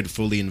 Then fine. You could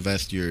fully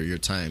invest your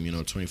time,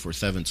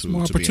 24/7 to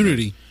more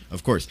opportunity.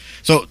 Of course.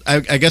 So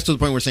I guess to the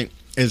point we're saying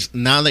is,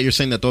 now that you're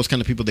saying that those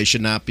kind of people, they should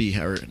not be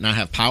or not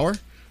have power.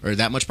 Or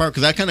that much power,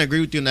 because I kind of agree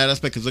with you in that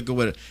aspect. Because look at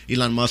what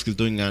Elon Musk is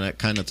doing on it,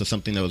 kind of to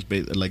something that was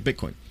like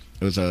Bitcoin.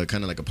 It was a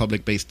kind of like a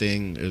public-based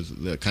thing. It was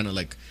kind of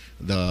like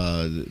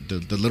the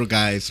little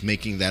guys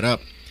making that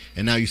up,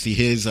 and now you see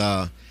his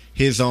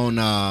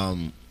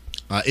own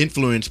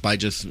influence by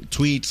just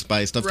tweets,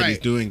 by stuff that he's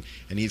doing,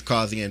 and he's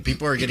causing it. And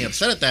people are getting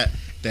upset at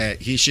that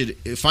he should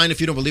fine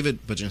if you don't believe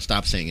it, but just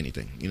stop saying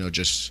anything.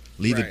 Just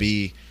leave it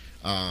be.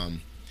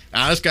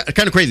 It's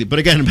kind of crazy, but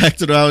again, back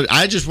to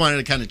I just wanted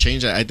to kind of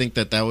change that. I think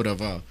that would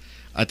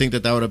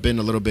have, been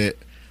a little bit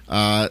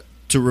to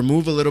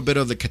remove a little bit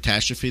of the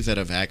catastrophes that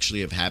have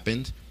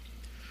happened,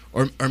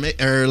 or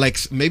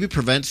maybe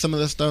prevent some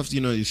of the stuff.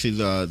 You see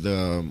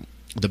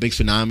the big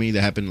tsunami that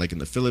happened in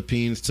the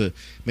Philippines, to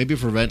maybe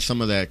prevent some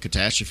of that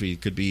catastrophe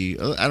could be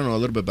a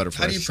little bit better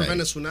for us. How do you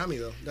prevent a tsunami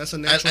though? That's a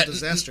natural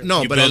disaster.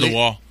 No, but build a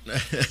wall.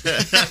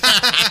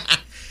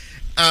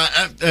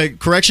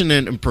 Correction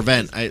and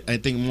prevent.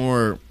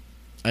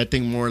 I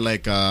think more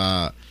like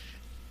at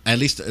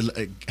least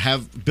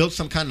have built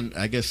some kind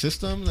of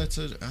system that's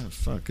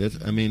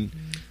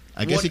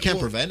I guess you can't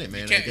prevent it,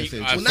 man. I guess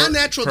it's not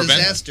natural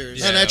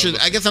disasters. Yeah, natural.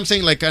 I guess I'm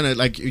saying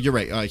you're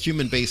right.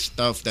 Human based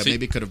stuff that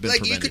maybe could have been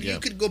prevented. You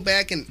could go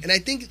back and I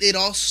think it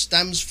all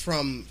stems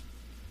from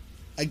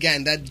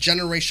again that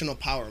generational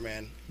power,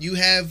 man. You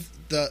have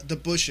the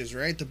Bushes,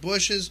 right? The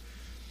Bushes,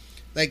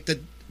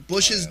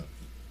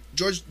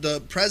 George,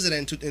 the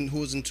president, who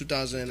was in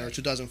 2000 or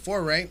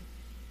 2004, right?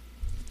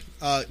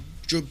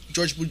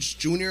 George Bush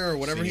Jr. or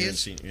whatever he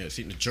is.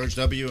 George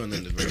W. and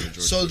then the regular George.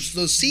 So Bush.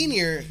 the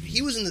senior,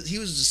 he was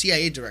the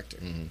CIA director,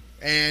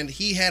 and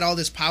he had all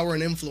this power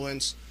and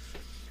influence,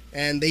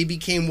 and they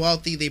became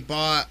wealthy. They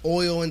bought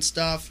oil and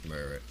stuff.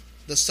 Right.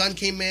 The son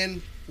came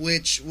in,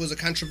 which was a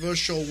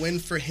controversial win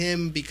for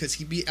him because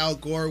he beat Al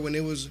Gore when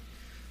it was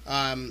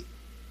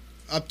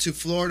up to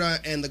Florida,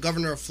 and the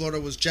governor of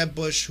Florida was Jeb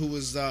Bush, who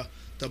was the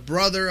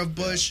brother of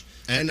Bush.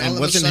 Yeah. And all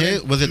wasn't of a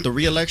sudden, was it the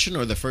re-election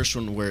or the first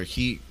one where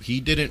he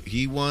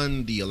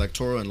won the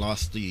electoral and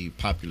lost the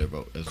popular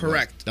vote as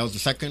correct. Well? That was the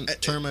second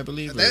term, I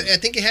believe? I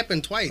think it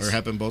happened twice. Or it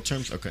happened both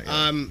terms? Okay.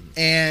 Yeah.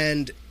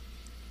 And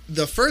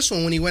the first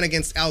one, when he went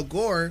against Al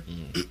Gore,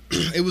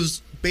 it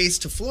was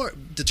based to Florida,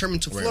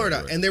 determined to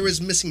Florida. Right. And there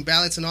was missing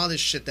ballots and all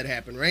this shit that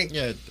happened, right?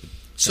 Yeah.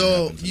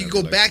 So you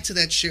go back to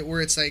that shit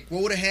where it's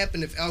what would have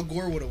happened if Al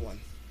Gore would have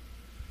won?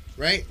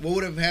 Right? What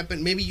would have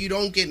happened? Maybe you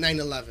don't get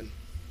 9/11.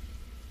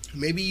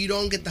 Maybe you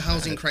don't get the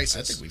housing crisis.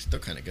 I think we still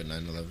kind of get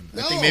 9/11.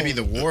 No. I think maybe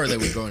the war that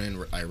we're going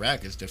in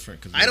Iraq is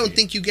different. I don't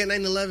think you get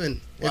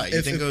 9/11. Why?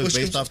 You think it was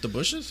based off the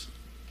Bushes?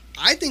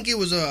 I think it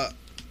was a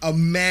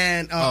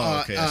national,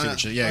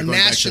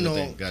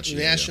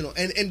 national.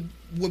 Yeah. And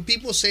when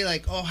people say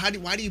like, oh,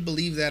 why do you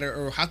believe that,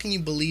 or how can you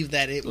believe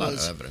that it was? A lot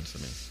of evidence. I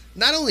mean,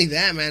 not only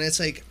that, man. It's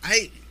like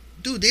they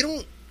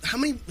don't. How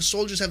many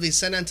soldiers have they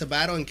sent into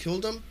battle and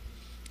killed them,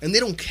 and they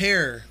don't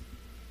care.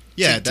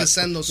 Yeah, to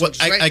send those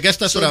soldiers. Right? I guess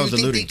that's what I was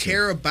alluding to. They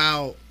care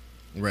about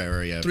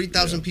right,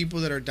 3,000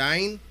 people that are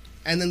dying,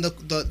 and then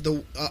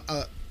the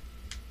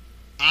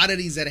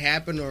oddities that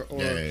happen, or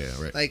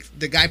right. like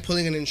the guy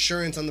pulling an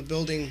insurance on the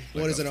building.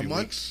 Like what is it, a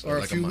month weeks, or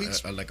like a few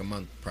weeks? Like a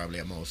month, probably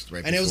at most.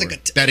 Right, and it was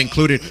like that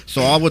included.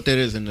 So all what that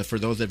is, and for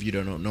those of you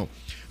who don't know,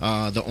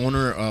 the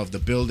owner of the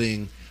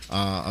building.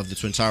 Of the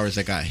Twin Towers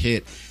that got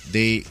hit,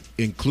 they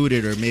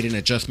included or made an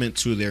adjustment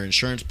to their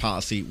insurance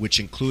policy, which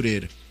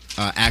included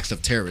acts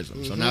of terrorism.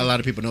 Mm-hmm. So not a lot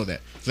of people know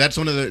that. So that's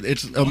one of the.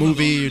 It's a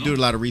movie. You do a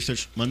lot of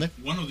research. Monday.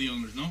 One of the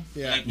owners, no.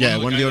 Yeah,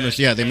 like one of the owners.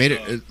 Yeah, they made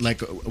it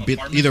like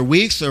either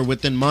weeks or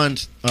within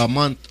a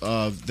month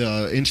of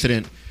the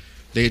incident.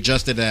 They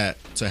adjusted that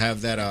to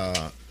have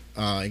that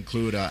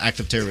include acts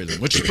of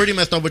terrorism, which is pretty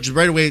messed up. Which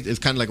right away is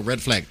kind of like a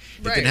red flag.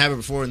 You can have it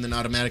before, and then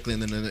automatically,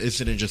 and then the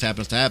incident just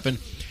happens to happen.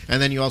 And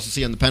then you also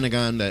see on the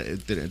Pentagon that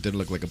it didn't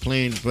look like a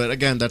plane. But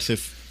again, that's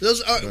if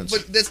those are.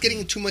 But that's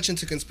getting too much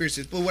into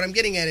conspiracies. But what I'm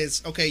getting at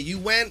is, okay, you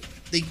went.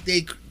 They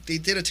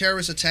did a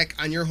terrorist attack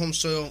on your home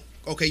soil.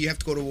 Okay, you have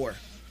to go to war.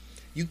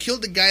 You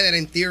killed the guy that,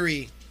 in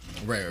theory,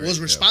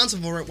 was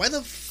responsible. Yeah. Why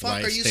the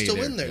fuck are you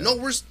still in there? Yeah. No,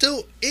 we're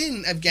still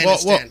in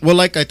Afghanistan. Well,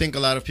 like I think a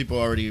lot of people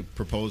already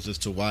proposed as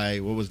to why.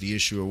 What was the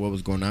issue or what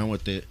was going on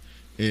with it?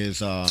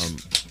 Is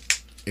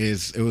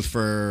it was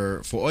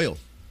for oil.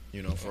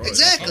 You know, for oil.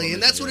 Exactly,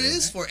 and that's what it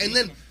is for. And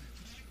then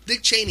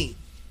Dick Cheney,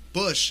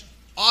 Bush,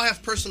 all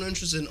have personal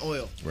interest in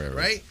oil,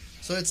 right?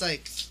 So it's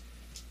like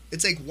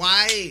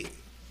why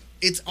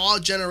it's all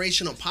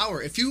generational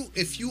power. If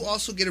you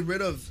also get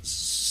rid of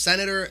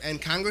Senator and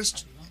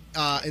Congress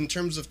in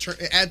terms of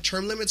add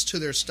term limits to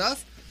their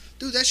stuff,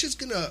 dude, that shit's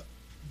gonna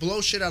blow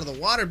shit out of the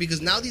water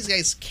because now these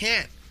guys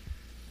can't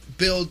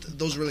build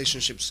those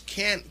relationships,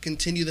 can't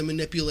continue the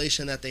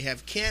manipulation that they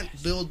have,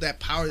 can't build that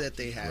power that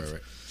they have.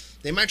 Right.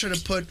 They might try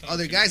to put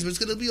other guys, but it's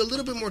going to be a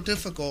little bit more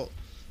difficult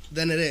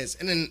than it is.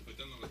 And then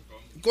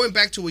going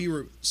back to what you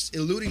were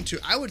alluding to,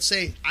 I would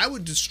say I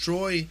would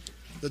destroy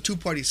the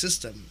two-party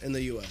system in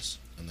the U.S.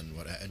 And then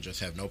what? And just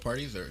have no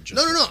parties, or just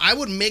no. I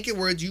would make it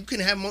where you can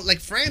have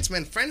like France,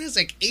 man. France has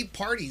like 8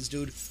 parties,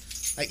 dude.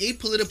 Like 8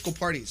 political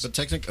parties. But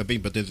technically,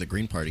 but there's a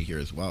Green Party here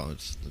as well.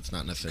 It's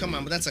not necessarily. Come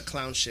on, but that's a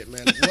clown shit,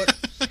 man.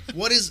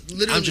 What is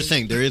literally? I'm just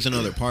saying there is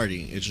another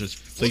party. It's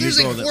just so there's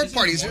like 4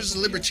 parties. There's the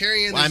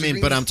Libertarian. Well, I mean,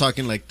 but I'm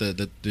talking like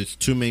there's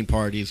 2 main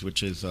parties,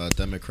 which is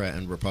Democrat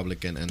and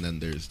Republican, and then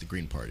there's the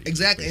Green Party.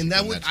 Exactly, and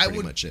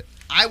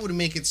I would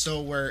make it so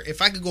where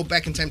if I could go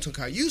back in time to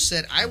how you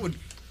said, I would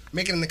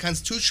make it in the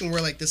Constitution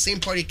where like the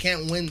same party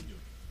can't win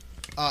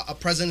a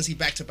presidency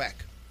back to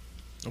back.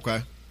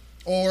 Okay.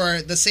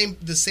 Or the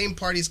same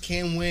parties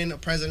can win a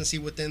presidency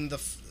within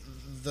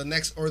the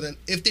next, or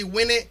if they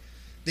win it,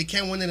 they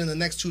can't win it in the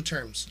next 2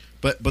 terms.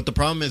 But the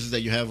problem is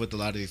that you have with a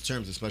lot of these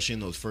terms, especially in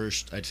those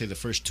the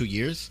first 2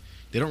 years,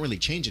 they don't really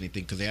change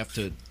anything because they have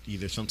to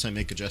either sometime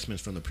make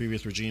adjustments from the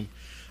previous regime.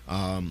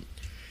 So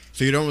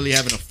you don't really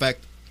have an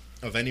effect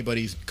of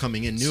anybody's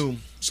coming in new.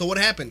 So what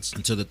happens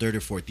until the 3rd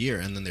or 4th year,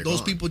 and then those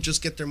gone. People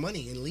just get their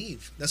money and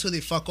leave. That's where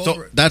they fuck so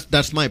over.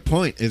 That's my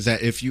point. Is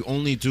that if you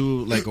only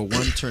do like a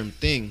 1-term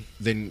thing,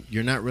 then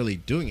you're not really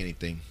doing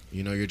anything.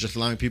 You know, you're just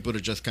allowing people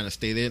to just kind of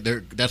stay there.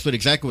 That's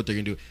exactly what they're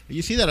gonna do.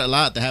 You see that a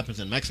lot. That happens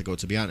in Mexico.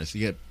 To be honest,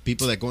 you get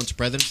people that go into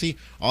presidency.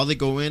 All they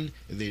go in,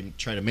 they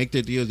try to make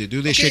their deals. They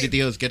do their shady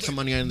deals, get some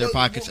money in their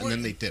pockets, and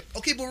then they dip.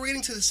 Okay, but we're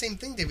getting to the same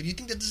thing, David. You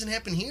think that doesn't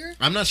happen here?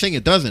 I'm not saying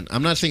it doesn't.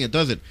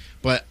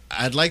 But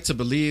I'd like to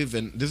believe,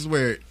 and this is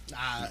where.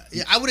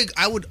 Yeah,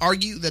 I would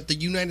argue that the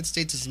United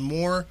States is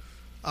more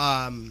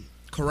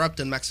corrupt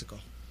than Mexico.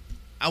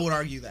 I would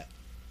argue that.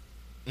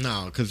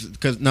 No, because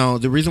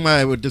the reason why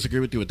I would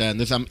disagree with you with that, and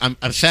this I'm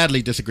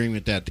sadly disagreeing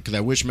with that because I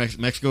wish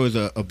Mexico is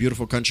a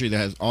beautiful country that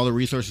has all the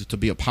resources to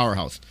be a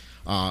powerhouse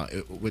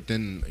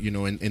within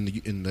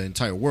in the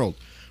entire world,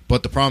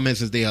 but the problem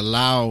is they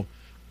allow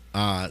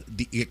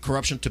the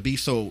corruption to be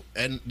so,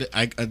 and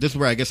this is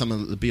where I guess I'm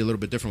gonna be a little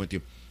bit different with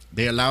you.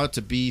 They allow it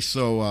to be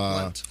so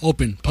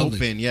open,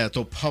 yeah,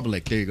 so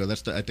public. There you go.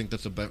 I think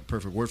that's a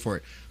perfect word for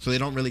it. So they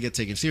don't really get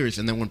taken serious,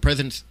 and then when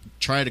presidents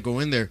try to go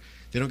in there,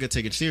 they don't get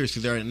taken serious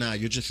because they're like, nah.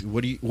 You're just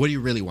what do you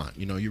really want?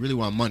 You know, you really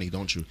want money,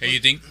 don't you? Hey, you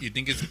think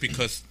it's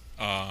because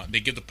they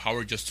give the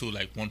power just to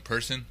like one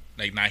person,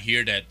 like not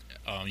here that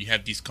you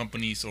have these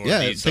companies or these,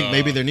 I think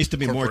maybe there needs to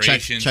be more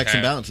checks and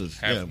balances.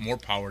 Have more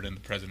power than the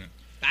president.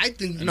 I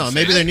think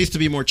maybe there needs to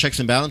be more checks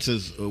and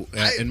balances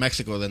in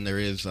Mexico than there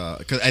is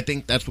because I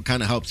think that's what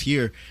kind of helps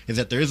here is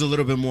that there is a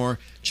little bit more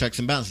checks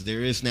and balances.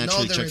 There is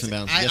naturally checks and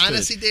balances.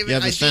 Honestly, David,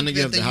 I think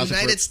that the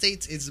United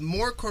States is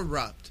more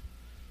corrupt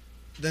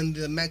than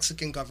the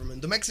Mexican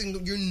government. The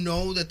Mexican, you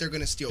know that they're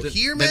going to steal.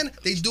 Here, man,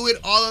 they do it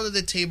all under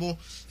the table.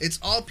 It's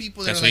all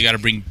people that That's are why you got to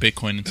bring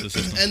Bitcoin into the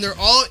system. And they're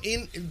all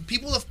in.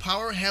 People of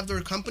power have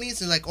their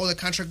companies, and like, oh, the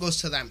contract goes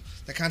to them.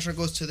 The contract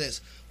goes to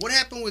this. What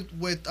happened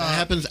with that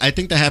happens. I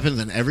think that happens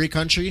in every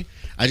country.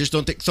 I just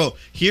don't think so.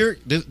 Here,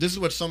 this is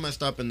what's so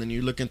messed up. And then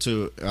you look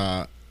into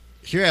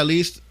here, at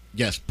least,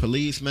 yes,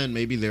 policemen.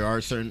 Maybe there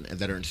are certain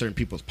that are in certain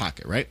people's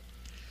pocket, right?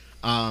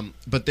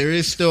 But there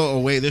is still a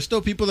way. There's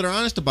still people that are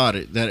honest about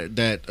it.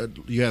 That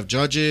you have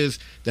judges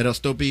that'll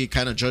still be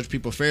kind of judge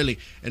people fairly.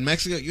 In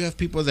Mexico, you have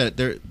people that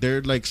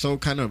they're like so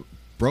kind of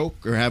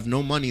broke or have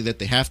no money that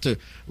they have to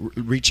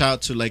reach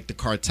out to like the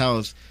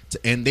cartels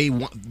and they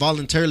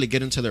voluntarily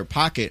get into their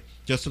pocket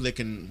just so they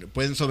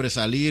pueden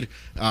sobresalir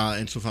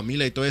en su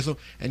familia y todo eso.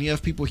 And you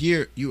have people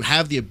here, you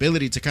have the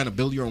ability to kind of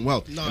build your own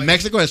wealth. In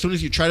Mexico, as soon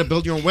as you try to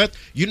build your own wealth,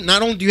 you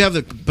not only do you have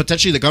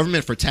potentially the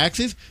government for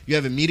taxes, you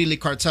have immediately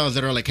cartels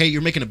that are like, hey,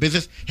 you're making a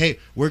business, hey,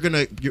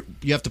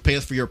 you have to pay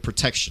us for your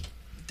protection.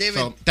 David,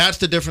 so that's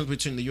the difference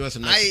between the U.S.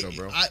 and Mexico,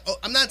 bro.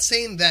 I'm not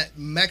saying that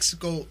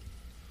Mexico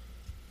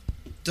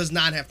does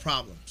not have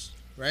problems,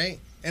 right?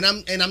 And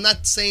I'm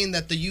not saying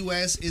that the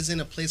U.S. is in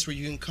a place where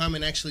you can come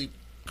and actually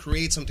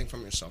create something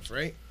from yourself,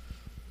 right?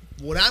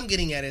 What I'm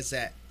getting at is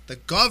that the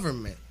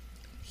government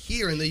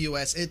here in the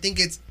U.S., I think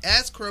it's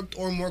as corrupt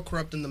or more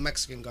corrupt than the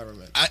Mexican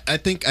government. I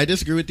think I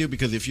disagree with you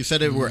because if you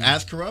said it were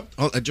as corrupt,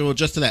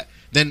 just to that,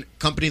 then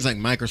companies like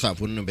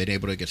Microsoft wouldn't have been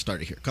able to get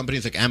started here.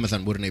 Companies like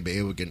Amazon wouldn't have been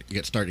able to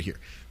get started here.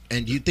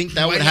 And you think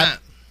that would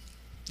happen?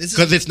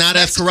 Because it's not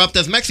as corrupt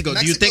as Mexico.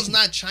 Mexico's do you think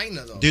not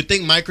China though? Do you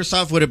think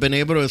Microsoft would have been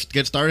able to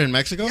get started in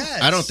Mexico?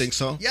 Yes. I don't think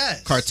so.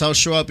 Yes. Cartels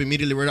show up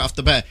immediately right off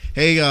the bat.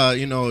 Hey,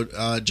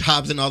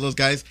 Jobs and all those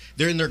guys,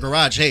 they're in their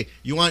garage. Hey,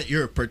 you want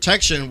your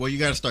protection? Well, you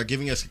got to start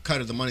giving us a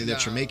cut of the money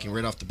that you're making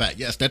right off the bat.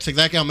 Yes, that's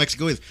exactly how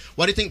Mexico is.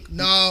 Why do you think?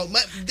 No,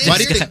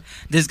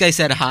 this guy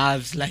said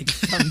Hobbs like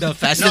from the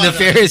Fast and the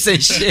Furious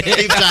and shit.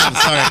 Steve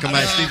Jobs, sorry, come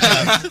on, Steve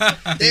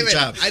Jobs. David, Steve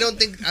Jobs. I don't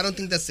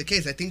think that's the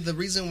case. I think the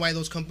reason why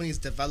those companies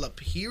develop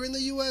here in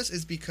the U.S.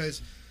 is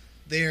because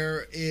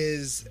there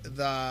is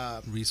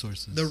the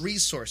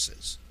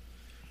resources.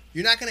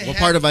 You're not going to have...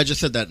 part of I just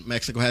said that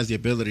Mexico has the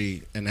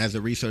ability and has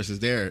the resources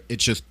there.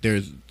 It's just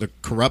there's the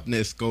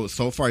corruptness goes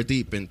so far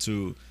deep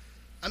into...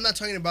 I'm not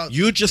talking about...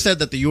 You just said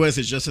that the U.S.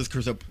 is just as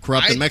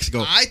corrupt as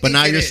Mexico, but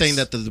now you're saying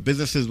that the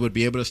businesses would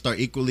be able to start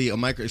equally.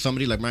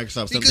 Somebody like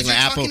Microsoft, something like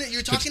Apple.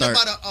 You're talking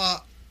about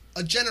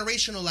a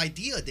generational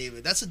idea,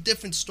 David. That's a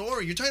different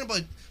story. You're talking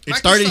about... It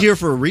started here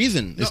for a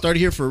reason. It started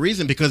here for a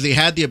reason because they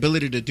had the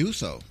ability to do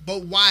so.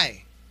 But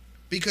why?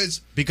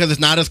 Because it's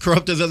not as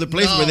corrupt as other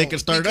places where they could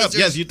start up.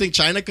 Yes, you think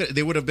China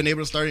they would have been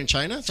able to start in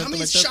China? Something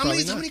like that?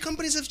 How many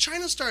companies have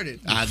China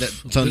started?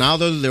 So now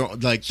those are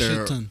like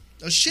they're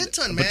a shit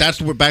ton, man. But that's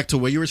we're back to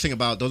what you were saying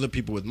about those are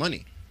people with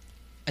money.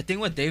 I think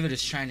what David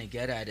is trying to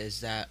get at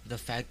is that the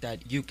fact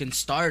that you can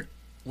start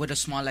with a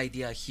small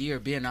idea here,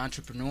 be an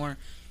entrepreneur,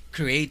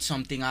 create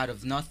something out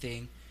of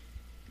nothing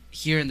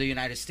here in the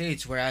United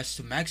States, whereas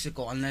to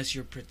Mexico, unless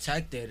you're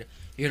protected,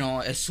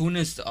 as soon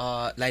as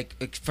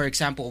for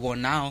example,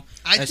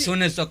 as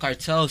soon as the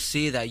cartels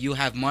see that you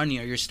have money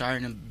or you're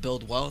starting to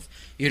build wealth,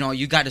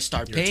 you got to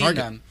start paying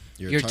them.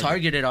 You're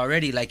targeted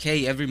already. Like,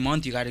 hey, every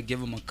month you got to give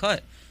them a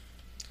cut.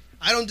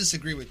 I don't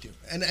disagree with you,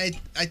 and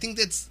I think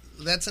that's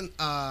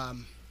a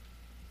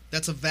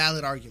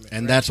valid argument.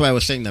 And that's why I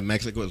was saying that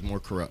Mexico is more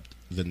corrupt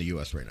than the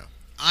U.S. right now.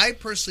 I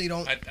personally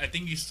don't. I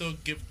think you still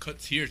give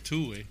cuts here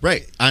too, eh?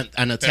 Right,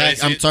 on a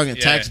tax. I'm talking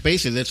tax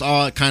basis. It's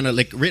all kind of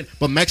like written,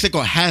 but Mexico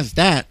has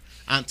that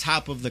on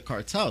top of the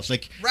cartels.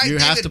 Like you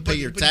have to pay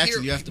your taxes.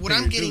 Here, you have to. What pay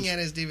I'm your getting dues. at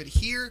is, David,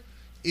 here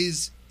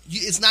is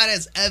it's not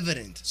as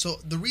evident. So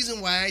the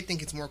reason why I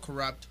think it's more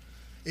corrupt,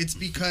 it's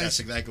because that's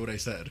exactly what I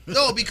said.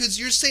 No, because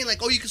you're saying like,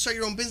 oh, you can start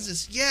your own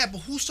business. Yeah, but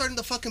who's starting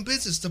the fucking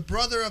business? The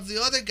brother of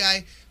the other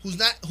guy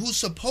who's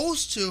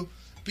supposed to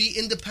be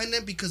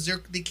independent because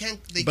they can't.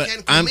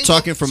 I'm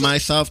talking for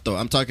myself though.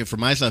 I'm talking for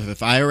myself.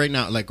 If I right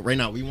now,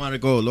 we want to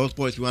go Los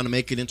Boys, we want to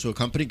make it into a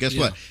company. Guess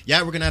what?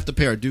 Yeah, we're gonna have to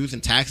pay our dues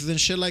and taxes and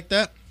shit like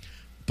that.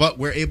 But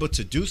we're able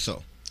to do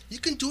so. You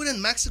can do it in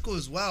Mexico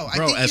as well.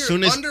 Bro, I think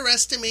you're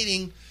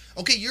underestimating.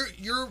 Okay,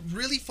 you're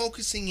really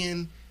focusing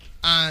in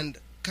on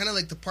kind of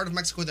like the part of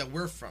Mexico that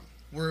we're from,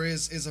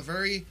 whereas is a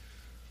very,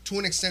 to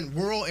an extent,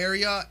 rural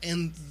area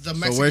in the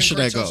Mexican. So where should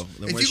cartels. I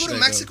go? If you go to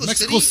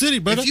Mexico City,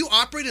 brother. If you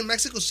operate in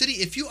Mexico City,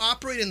 if you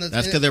operate in the,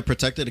 that's because they're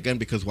protected again.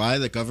 Because why?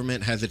 The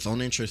government has its own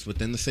interests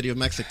within the city of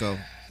Mexico.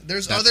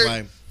 There's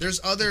other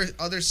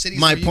cities.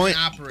 My where point.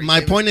 You can operate.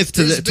 My point is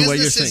to what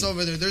you're saying.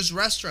 Over there. There's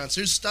restaurants.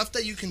 There's stuff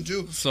that you can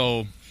do.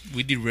 So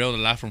we derailed a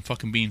lot from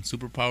fucking being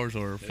superpowers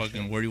or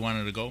fucking where you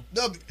wanted to go.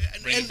 No,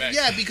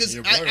 because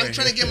I'm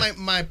trying to get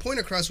my point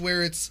across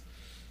where it's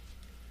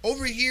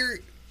over here.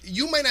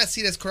 You might not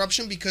see it as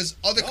corruption because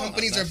other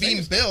companies are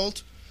being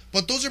built,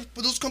 but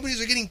those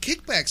companies are getting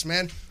kickbacks,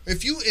 man.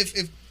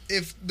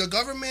 If the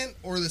government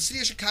or the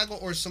city of Chicago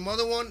or some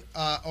other one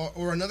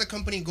or another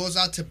company goes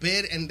out to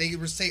bid and they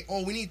say,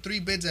 oh, we need 3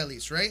 bids at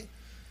least, right?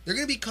 They're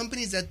gonna be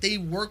companies that they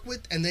work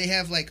with and they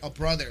have like a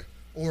brother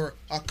or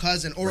a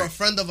cousin or a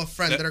friend of a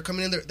friend that are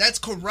coming in there. That's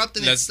corrupt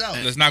in itself.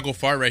 Let's not go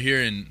far right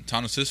here in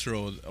town of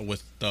Cicero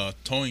with the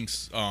towing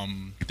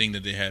thing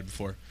that they had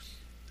before.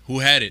 Who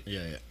had it?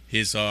 Yeah.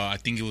 His, I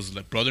think it was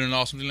like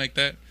brother-in-law or something like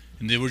that.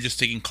 And they were just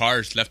taking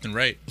cars left and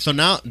right. So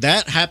now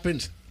that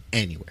happens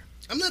anywhere.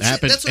 I'm not saying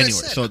that's what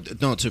anywhere. I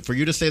said. So for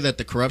you to say that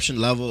the corruption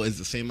level is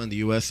the same on the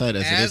U.S. side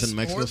as it is in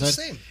Mexico side,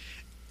 same.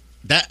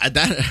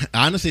 That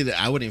honestly,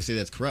 I wouldn't even say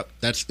that's corrupt.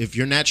 That's if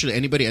you're naturally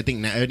anybody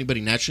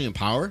naturally in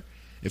power.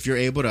 If you're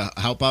able to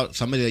help out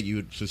somebody that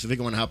you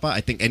specifically want to help out,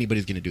 I think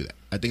anybody's going to do that.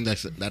 I think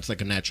that's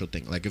like a natural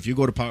thing. Like if you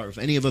go to power, if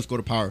any of us go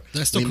to power,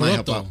 that's still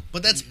corrupt though.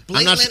 But that's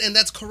blatant and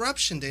that's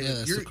corruption,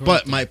 David. Yeah,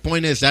 but my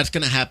point is that's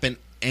going to happen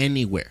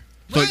anywhere.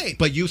 So, right.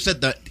 But you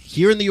said that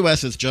here in the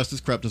U.S. it's just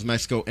as corrupt as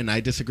Mexico, and I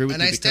disagree with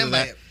you because of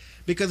that. It.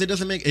 Because it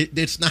doesn't make it.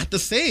 It's not the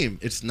same.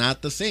 It's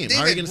not the same. David,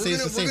 how are you going to say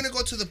it's the same? We're going to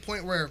go to the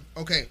point where,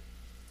 okay,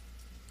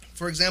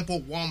 for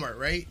example, Walmart,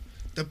 right?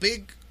 The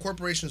big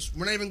corporations.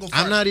 We're not even going.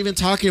 I'm not even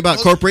talking about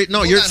corporate.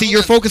 No,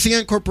 you're focusing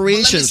on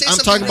corporations. I'm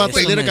talking about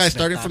the little guy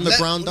starting from the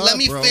ground up. Let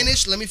me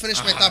finish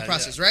my thought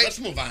process, right? Let's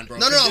move on, bro.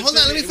 No, hold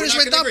on. Let me finish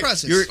my thought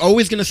process. You're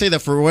always going to say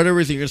that for whatever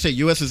reason. You're going to say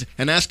U.S. is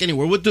and ask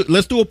anywhere.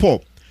 Let's do a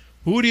poll.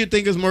 Who do you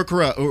think is more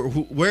corrupt, or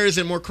where is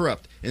it more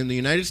corrupt, in the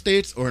United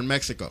States or in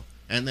Mexico?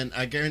 And then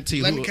I guarantee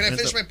you. Can I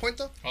finish my point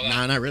though?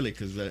 Nah, not really,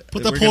 because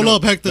put the poll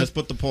up, Hector. Let's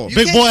put the poll.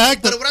 Big boy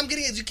Hector. But what I'm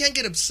getting is you can't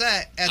get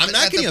upset at I'm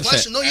not getting upset.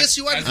 question. No, yes,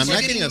 you are. Because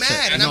you're getting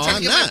mad, and I'm trying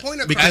to get my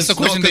point across. Ask the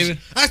question, David.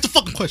 Ask the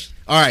fucking question.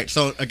 All right.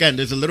 So again,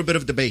 there's a little bit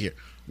of debate here.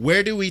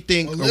 Where do we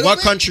think, or what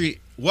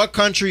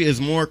country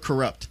is more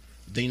corrupt,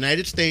 the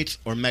United States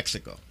or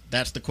Mexico?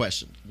 That's the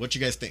question. What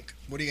you guys think?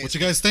 What do you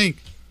guys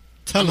think?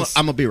 Tell us.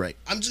 I'm gonna be right.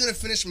 I'm just gonna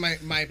finish my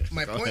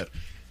point. Ahead.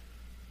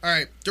 All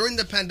right. During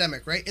the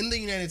pandemic, right, in the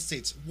United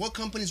States, what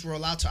companies were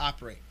allowed to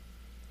operate?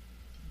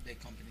 Big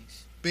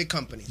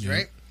companies,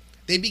 right?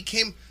 They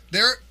became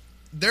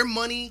their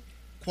money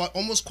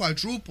almost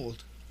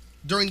quadrupled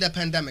during that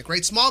pandemic,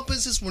 right? Small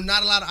businesses were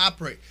not allowed to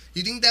operate.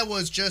 You think that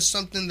was just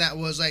something that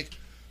was like,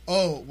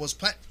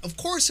 of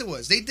course it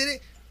was. They did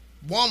it.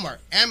 Walmart,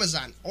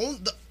 Amazon, all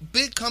the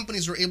big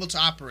companies were able to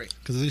operate.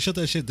 Because if they shut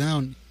that shit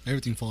down,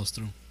 everything falls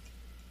through.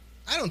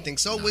 I don't think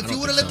so. If you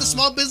would have let the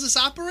small business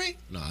operate?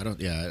 No, I don't.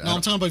 Yeah.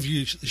 I'm talking about if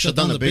you shut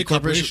down the big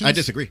corporations. I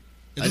disagree.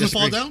 It doesn't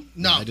fall down?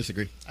 No. I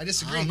disagree. I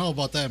don't know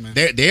about that, man.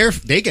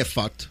 They get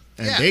fucked.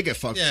 And they get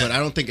fucked, but I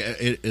don't think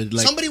it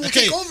like... Somebody will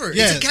take over.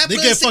 Yeah, it's a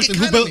capitalistic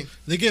economy.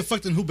 They get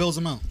fucked and who bails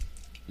them out?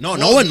 No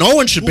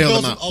one should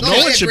bail them out. No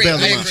one should bail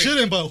them out.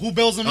 Shouldn't, but who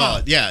bails them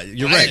out? Yeah,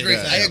 you're right.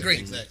 I agree.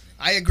 Exactly.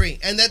 I agree.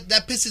 And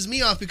that pisses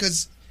me off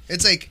because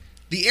it's like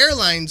the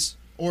airlines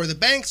or the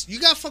banks, you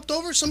got fucked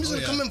over, somebody's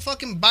going to come and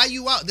fucking buy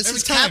you out.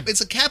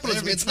 It's a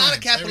capitalism. It's not a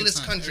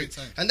capitalist country.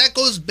 And that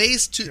goes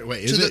based to...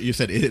 Wait, you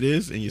said it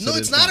is? And you said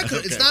it's not.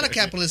 It's not a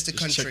capitalistic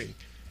country.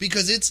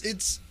 Because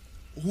it's...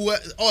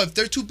 if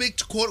they're too big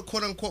to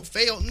quote unquote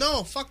fail,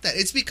 no, fuck that.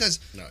 It's because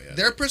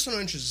their personal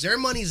interests, their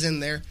money's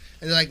in there,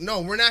 and they're like, no,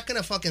 we're not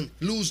gonna fucking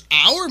lose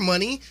our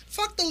money.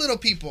 Fuck the little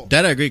people.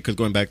 That I agree, because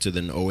going back to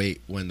the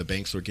 2008 when the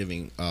banks were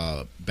giving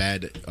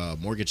bad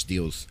mortgage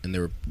deals and they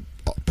were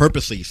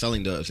purposely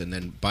selling those and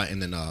then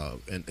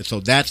and so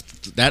that's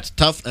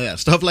tough.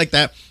 Stuff like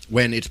that,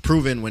 when it's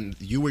proven, when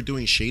you were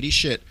doing shady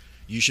shit,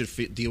 you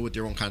should deal with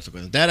your own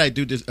consequences. That I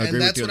do agree with you.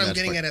 And that's what I'm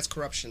getting at as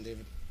corruption,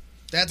 David.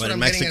 That's but what I'm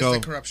Mexico, getting at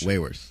as the corruption. Way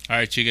worse. All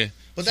right, Chica.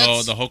 But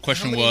so the whole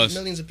question was...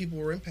 millions of people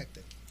were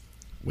impacted.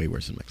 Way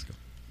worse in Mexico.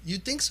 You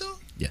think so?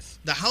 Yes.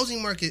 The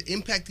housing market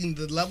impacting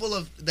the level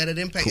of that it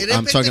impacted. Cool.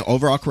 I'm talking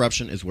overall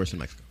corruption is worse in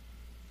Mexico.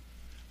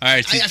 All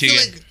right,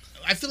 Chica.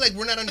 I feel like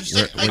we're not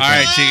understanding. All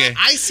right, Chica.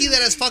 I see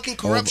that as fucking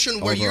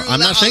corruption where you're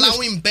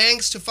allowing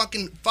banks to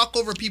fucking fuck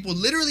over people,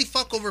 literally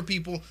fuck over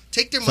people,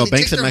 take their money, so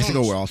banks take in their Mexico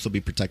homes. will also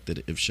be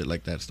protected if shit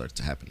like that starts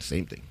to happen.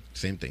 Same thing.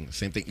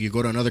 You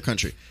go to another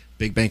country,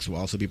 big banks will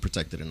also be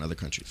protected in other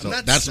countries. So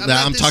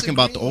I'm talking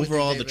about the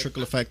overall, the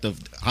trickle effect of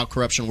how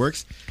corruption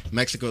works.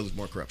 Mexico is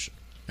more corruption.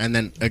 And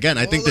then again,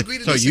 I think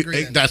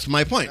that's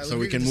my point. So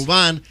we can move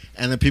on,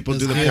 and then people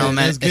do the point. No,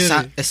 man,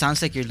 it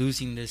sounds like you're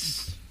losing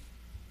this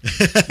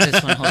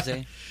one,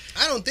 Jose.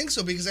 I don't think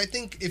so, because I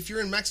think if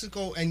you're in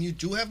Mexico and you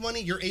do have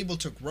money, you're able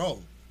to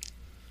grow.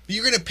 But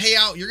you're gonna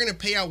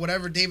pay out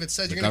whatever David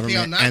says. You're gonna pay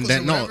out narcos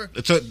and whatever.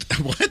 So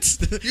what?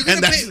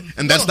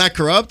 That's not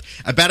corrupt.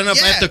 Bad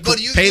enough I have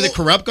to pay the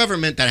corrupt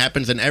government. That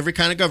happens in every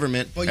kind of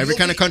government, every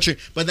kind of country.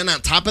 But then on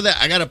top of that,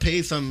 I gotta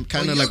pay some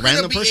kind of like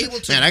random person.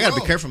 Man, I gotta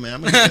be careful,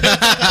 man.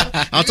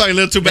 I'm talking a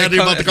little too badly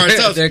about the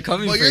cartels. They're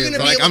coming for you.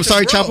 I'm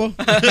sorry, Chapo.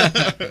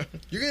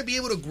 You're gonna be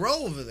able to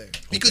grow over there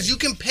because you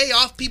can pay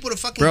off people to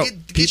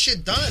fucking get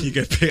shit done. You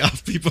can pay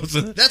off people.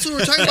 That's what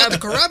we're talking about, the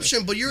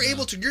corruption. But you're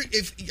able to.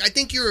 I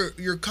think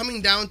your coming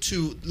down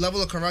to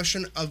level of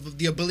corruption of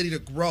the ability to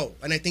grow,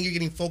 and I think you're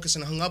getting focused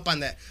and hung up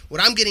on that.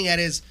 What I'm getting at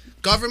is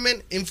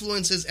government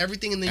influences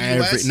everything in the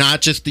U.S.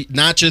 Not just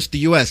the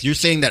U.S. You're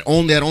saying that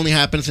only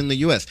happens in the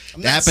U.S.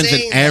 That happens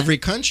in every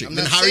country.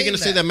 Then how are you going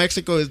to say that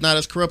Mexico is not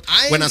as corrupt?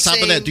 When on top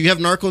of that, do you have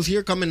narcos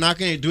here coming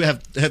knocking? Do you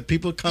have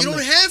people come? You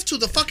don't have to.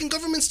 The fucking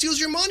government steals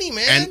your money,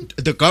 man. And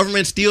the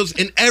government steals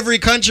in every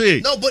country.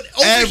 No, but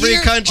over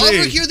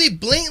here they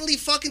blatantly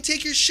fucking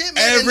take your shit,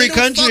 man. Every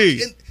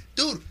country.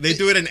 Dude, they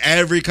do it in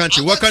every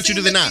country. What country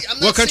do they not?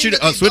 What country?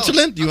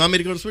 Switzerland? Do you want me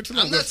to go to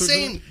Switzerland? I'm not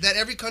saying that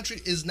every country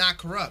is not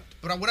corrupt,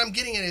 but what I'm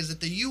getting at is that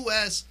the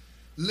U.S.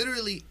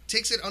 literally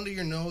takes it under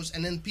your nose,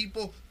 and then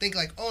people think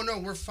like, "Oh no,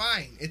 we're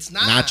fine." It's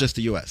not. Not just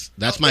the U.S.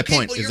 That's my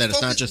point. Is that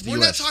it's not just the U.S.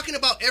 We're not talking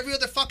about every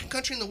other fucking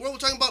country in the world. We're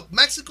talking about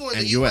Mexico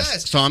and the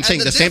U.S. So I'm saying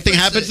the same thing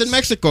happens in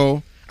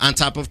Mexico on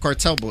top of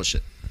cartel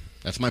bullshit.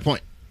 That's my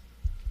point.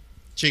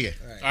 Chigue.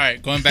 All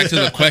right, going back to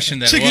the question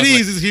that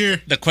Chickadees is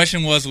here. The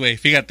question was,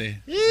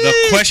 fíjate.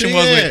 The question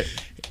was,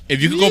 if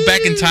you could go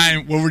back in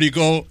time, where would you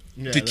go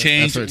to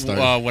change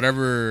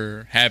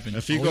whatever happened?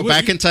 If you go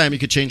back in time, you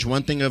could change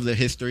one thing of the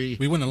history.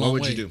 We went a long way.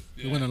 What would you do?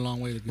 We went a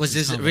long way. Was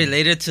this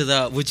related to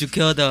the would you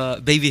kill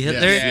the baby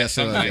Hitler? Yes.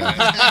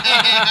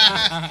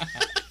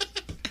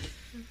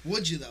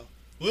 Would you though?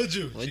 Would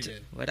you?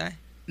 Would I?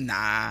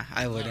 Nah,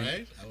 I wouldn't.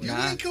 Right. You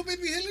wouldn't kill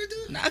baby Hitler,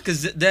 dude? Nah,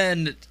 because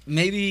then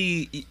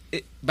maybe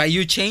by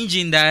you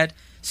changing that,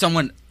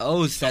 someone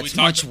else that's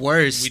much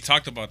worse. We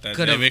talked about that.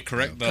 Could've-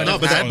 correct. But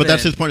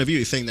that's his point of view.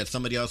 He's saying that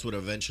somebody else would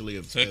eventually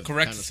have. So it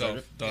corrects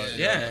itself.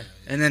 Yeah,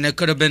 and then it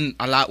could have been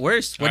a lot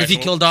worse. What if he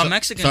killed all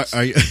Mexicans? So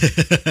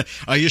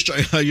are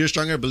you a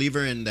stronger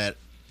believer in that?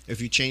 If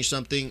you change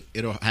something,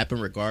 it'll happen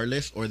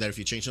regardless, or that if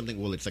you change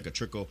something, well, it's like a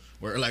trickle,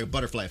 or like a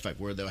butterfly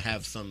effect, where they'll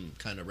have some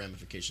kind of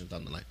ramifications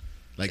down the line.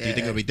 Like, do you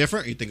think it'll be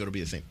different, or you think it'll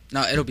be the same?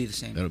 No, it'll be the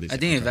same. I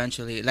think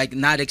eventually, like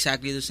not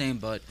exactly the same,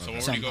 but so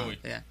where somehow, would you go with?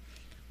 Yeah.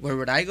 Where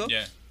would I go?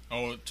 Yeah.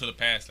 Or to the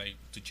past, like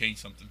to change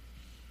something,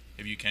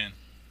 if you can.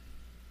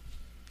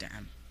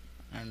 Damn,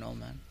 I don't know,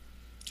 man.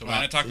 So when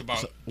I talked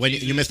about when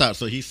you missed out,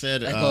 so he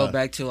said I go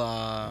back to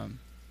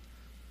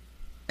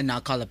and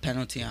not call a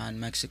penalty on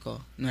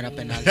Mexico. No era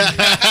penal.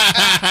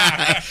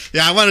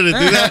 Yeah, I wanted to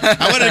do that.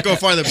 I wanted to go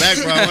farther back,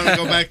 bro. I wanted to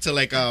go back to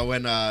like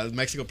when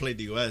Mexico played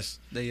the U.S.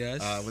 The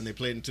U.S. When they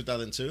played in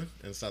 2002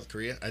 in South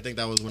Korea. I think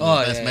that was one of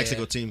the best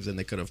Mexico teams, and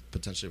they could have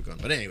potentially gone.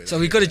 But anyway. So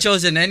we could have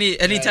chosen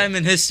any time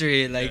in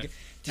history, like.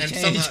 To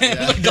change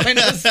going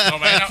to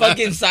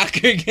fucking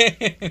soccer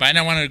game.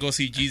 Bueno wanted to go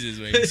see Jesus,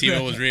 see if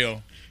it was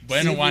real.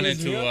 Bueno wanted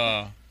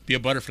to be a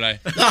butterfly.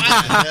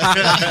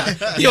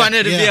 You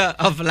wanted to be a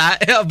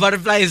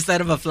butterfly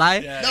instead of a fly?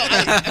 Yeah. No,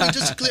 I mean,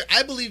 just to clear,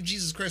 I believe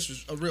Jesus Christ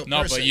was a real person.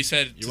 No, but you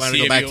said you want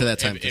to go back to that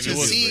time to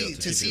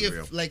see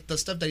if like the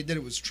stuff that he did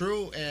it was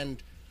true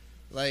and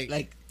like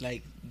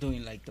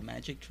doing like the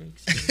magic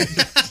tricks.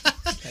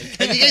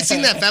 Have you guys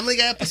seen that Family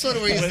Guy episode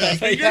where he's like,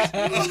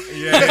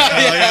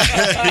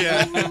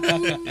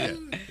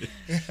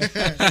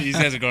 These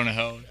guys are going to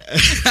hell.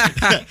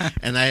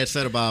 And I had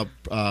said about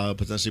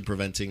potentially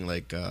preventing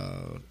like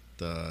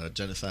the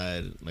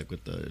genocide, like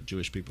with the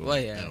Jewish people,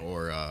 or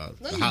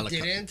the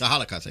Holocaust. The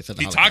Holocaust. I said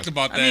the he Holocaust. talked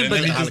about that, and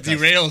then he just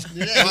derailed.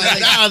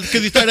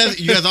 Because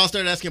you guys all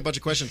started asking a bunch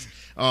of questions,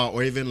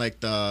 or even like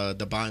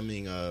the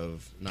bombing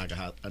of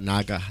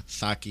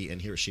Nagasaki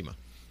and Hiroshima.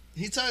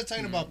 He started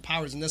talking about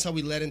powers, and that's how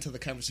we led into the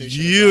conversation.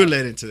 You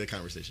led into the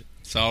conversation.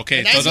 So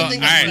okay,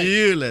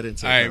 you led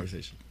into the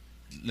conversation.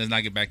 Let's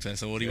not get back to that.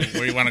 So where do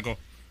you want to go?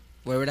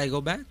 Where would I go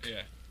back?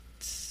 Yeah.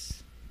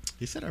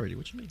 He said already.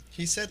 What you mean?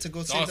 He said to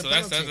go save the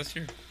penalty. That's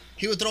true.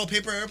 He would throw a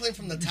paper airplane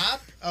from the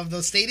top of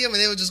the stadium,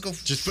 and they would just go.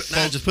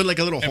 Just put like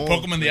a little hole. And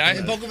poke him in the eye.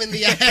 And poke him in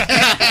the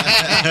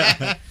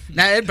eye.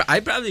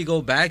 I'd probably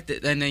go back,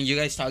 and then you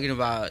guys talking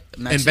about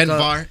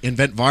Mexico.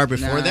 Invent VAR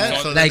before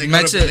that. So like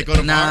Mexico.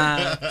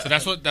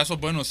 So that's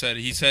what Bueno said.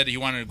 He said he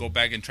wanted to go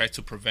back and try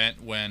to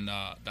prevent when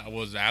that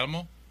was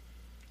Alamo.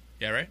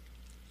 Yeah, right.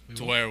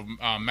 To where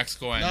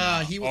Mexico and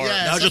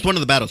that was just one of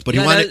the battles, but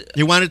he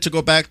wanted to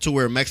go back to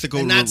where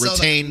Mexico would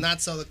retain, not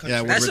sell the country.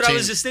 Yeah, that's what I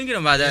was just thinking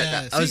about.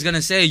 That I was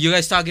gonna say, you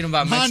guys talking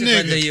about Mexico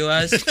and the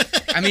U.S.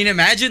 I mean,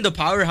 imagine the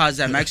powerhouse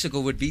that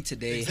Mexico would be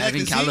today,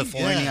 having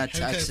California,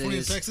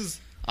 Texas.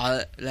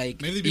 Like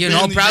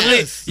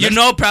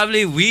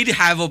probably we'd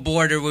have a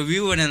border where we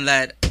wouldn't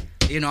let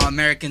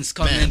Americans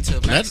come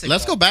into Mexico.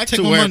 Let's go back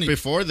to where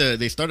before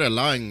they started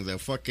allowing the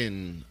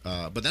fucking.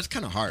 But that's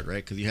kind of hard,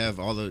 right? Because you have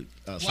all the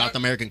South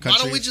American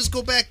countries. Why don't we just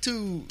go back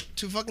to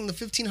fucking the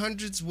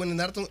 1500s when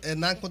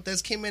Hernán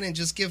Cortés came in and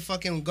just give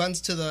fucking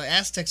guns to the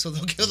Aztecs so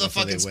they'll kill the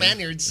fucking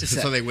Spaniards?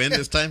 So they win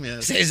this time, yeah.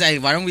 It's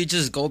like, why don't we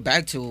just go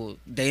back to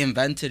they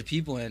invented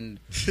people and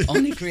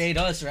only create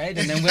us, right?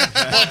 And then we'll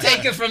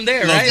take it from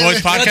there, right?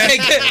 Boys podcast?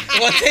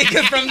 We'll take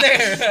it from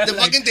there. The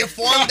fucking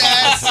deformed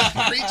ass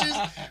creatures.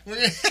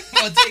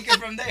 We'll take it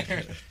from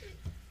there.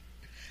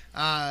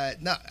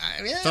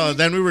 So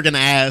then we were gonna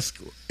ask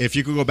if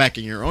you could go back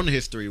in your own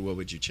history, what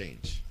would you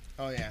change?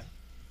 Oh yeah.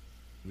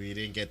 We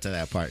didn't get to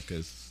that part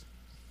because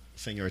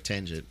Senor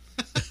Tangent.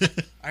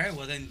 All right,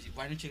 well then,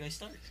 why don't you guys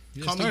start?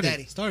 Yeah, Call me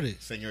daddy. Start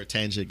it. Senor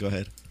Tangent, go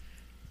ahead.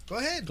 Go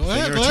ahead.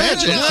 Senor Go ahead.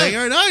 Tangent.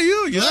 Senor, no,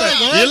 you ahead, go you ahead, let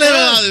go it ahead.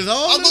 out. It's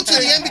all I'll go to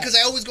the end because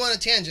I always go on a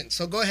tangent.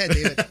 So go ahead,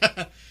 David.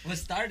 Well,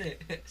 start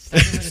it.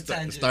 Start it with a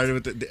tangent. Started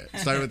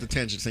with the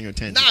tangent. Senor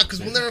Tangent. Nah,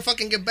 because we'll never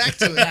fucking get back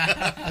to it.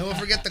 And we'll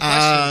forget the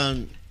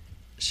question.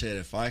 Shit,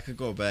 if I could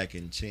go back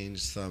and change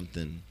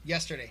something.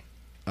 Yesterday.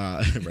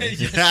 Right.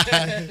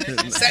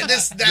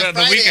 That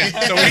The weekend.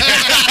 Friday. The weekend.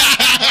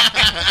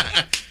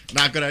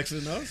 Not good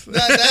X's and O's.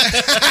 that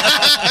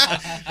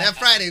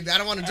Friday. I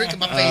don't want to drink in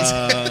my face.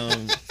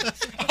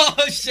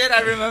 Oh shit!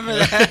 I remember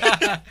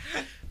that.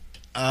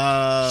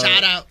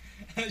 Shout out.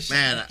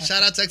 Man,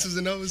 Shout out Texas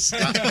and O's.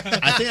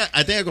 I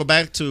think I go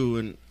back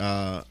to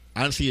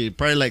honestly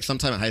probably like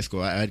sometime in high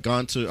school. I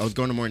was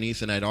going to Morton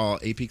East and I had all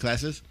AP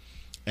classes,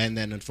 and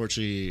then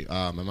unfortunately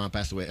my mom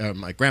passed away.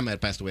 My grandma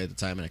had passed away at the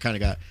time, and I kind of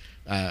got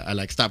I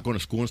like stopped going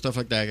to school and stuff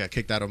like that. I got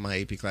kicked out of my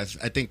AP classes.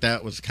 I think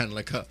that was kind of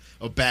like a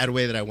bad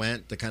way that I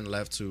went. That kind of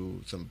left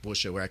to some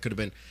bullshit where I could have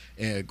been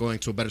going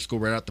to a better school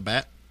right out the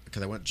bat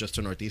because I went just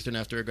to Northeastern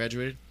after I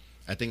graduated.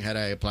 I think had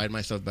I applied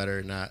myself better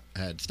and not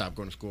had stopped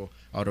going to school,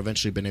 I would have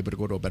eventually been able to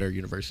go to a better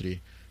university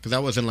because I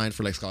was in line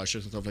for like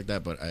scholarships and stuff like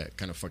that, but I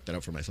kind of fucked that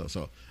up for myself.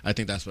 So I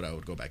think that's what I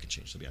would go back and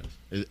change, to be honest.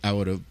 I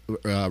would have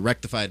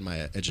rectified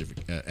my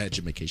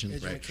education.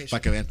 Right?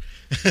 Fuck it, man.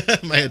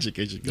 My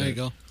education. There you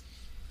go.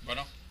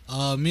 Bueno.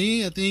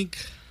 Me, I think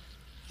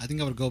I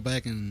would go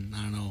back and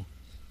I don't know.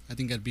 I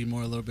think I'd be a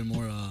little bit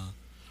more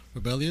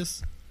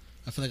rebellious.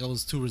 I feel like I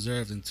was too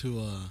reserved and too.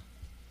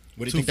 What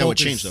do you think that would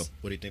change, though?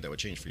 What do you think that would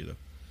change for you, though?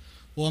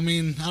 Well, I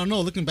mean, I don't know.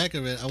 Looking back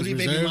at it, I was 3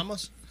 reserved. baby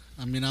mamas.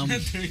 I mean,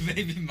 3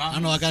 baby mamas. I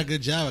don't know. I got a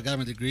good job. I got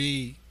my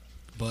degree.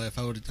 But if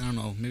I would, I don't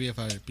know. Maybe if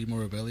I'd be more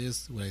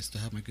rebellious, would I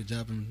still have my good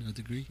job and a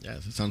degree? Yeah,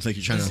 it sounds like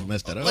you're trying to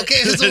mess that up.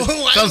 Okay, so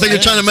Sounds like you're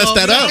trying to mess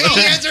that up.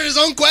 He answered his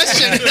own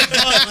question.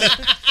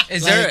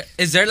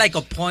 Is there like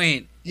a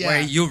point Yeah. where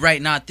you right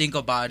now think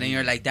about it and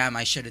you're like, damn,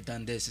 I should have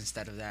done this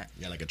instead of that?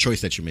 Yeah, like a choice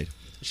that you made.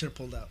 You should have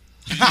pulled out.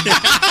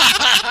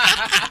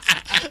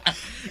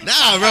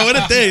 Nah, bro, what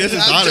a thing. This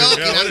is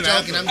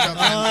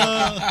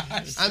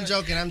I'm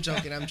joking.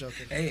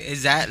 Hey,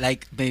 is that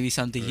like maybe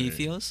something he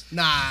feels?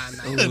 Nah.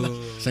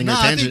 Senor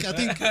I Tangent.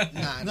 think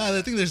Nah.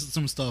 I think there's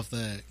some stuff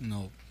that I don't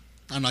know.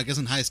 I guess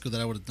in high school that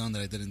I would have done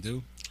that I didn't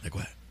do. Like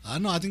what? I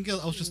don't know. I think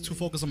I was just too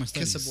focused on my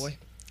studies. Kiss a boy.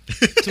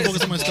 Too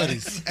focused on my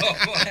studies.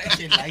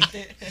 She liked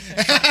it.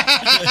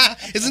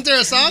 Isn't there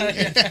a song?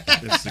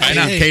 I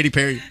know. Katy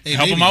Perry. Hey,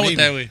 Help maybe, him out with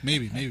maybe, that way.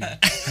 Maybe.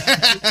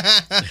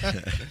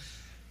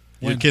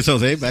 You would kiss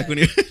Jose back when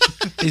you...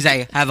 He's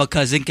like, have a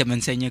cousin que me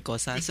enseñe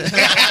cosas.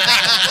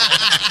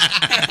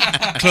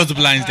 Close the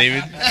blinds,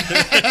 David.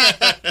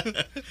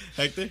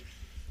 Hector?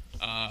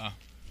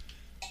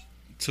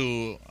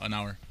 2 an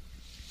hour.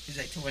 He's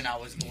like, to when I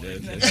was born.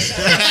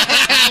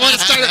 I want to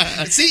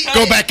start. See,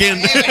 Go back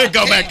in.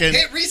 Go back in.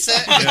 Hit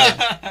reset.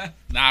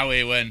 Nah,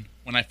 wait, when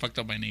I fucked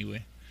up my knee,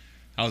 way.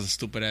 That was a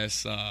stupid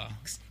ass.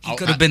 He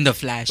could have been the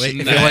Flash Wait,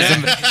 if nah. it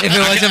wasn't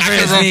for I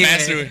his could run knee.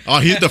 faster. Oh,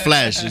 he's the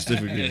Flash. It's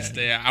different.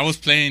 I was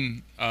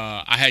playing.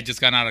 I had just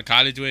gotten out of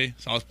college, way,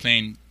 so I was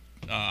playing.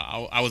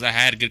 I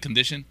had a good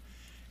condition,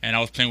 and I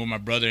was playing with my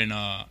brother in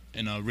a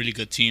really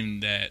good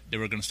team that they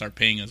were gonna start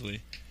paying us,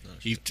 way.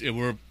 We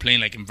were playing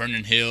like in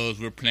Vernon Hills.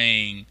 We were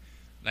playing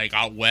like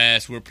out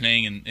west. We were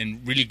playing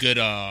in really good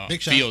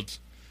fields,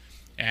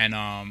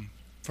 and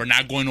for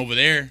not going over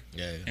there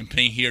and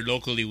playing here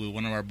locally with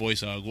one of our boys.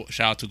 Shout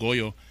out to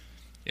Goyo.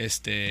 I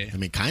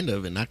mean, kind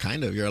of and not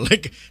kind of. You're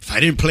like, if I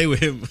didn't play with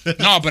him.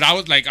 No, but I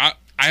was like, I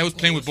was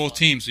playing with both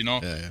teams, you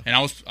know. Yeah. And I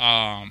was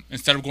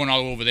instead of going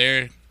all over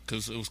there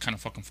because it was kind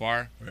of fucking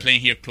far,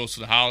 playing here close to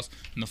the house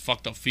in the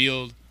fucked up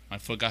field. My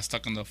foot got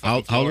stuck on the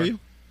fucking floor. How old were you?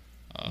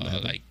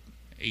 Like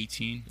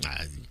 18.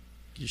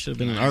 You should have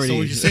been already. So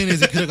what you're saying is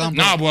you could have gone.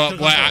 No, broke.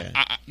 nah,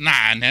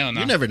 hell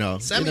no. You never know. You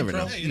Semi-pro. never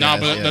know. No,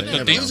 but Yeah, the you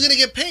never thing- know. Who's gonna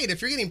get paid?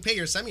 If you're getting paid,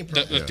 you're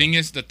semi-pro. The thing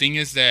is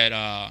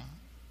that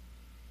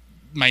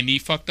my knee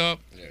fucked up,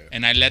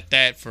 and I let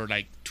that for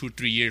like 2 or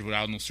 3 years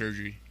without no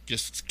surgery.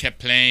 Just kept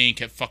playing,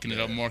 kept fucking it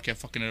up more,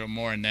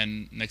 and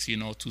then next thing you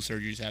know, 2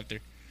 surgeries after.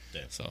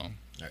 Yeah. So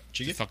Alright,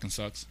 it fucking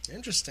sucks.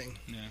 Interesting.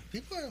 Yeah.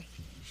 People are.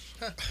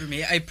 For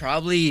me, I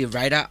probably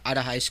right out of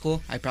high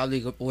school, I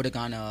probably would have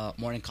gone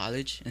more in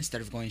college instead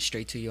of going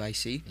straight to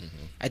UIC.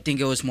 I think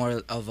it was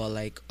more of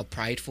a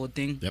prideful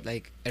thing. Yep.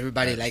 Like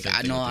everybody, like same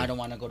I thing know with I me. don't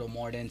want to go to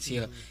Morton.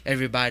 See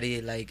everybody,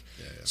 like.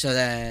 So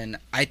then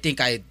I think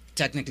I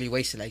technically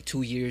wasted like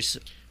 2 years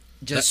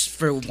just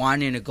for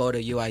wanting to go to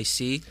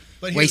UIC.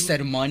 But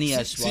Wasted money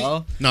as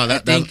well. No,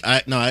 I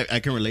I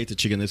can relate to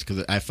Chicken this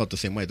because I felt the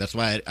same way. That's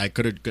why I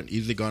could have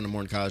easily gone to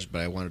Morton College,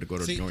 but I wanted to go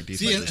to Northeast.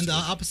 See, and the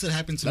opposite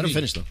happened to Let me. him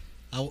finish though.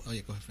 Oh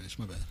yeah, go ahead, finish.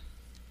 My bad.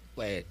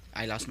 Wait,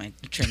 I lost my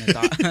train of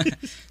thought.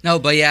 No,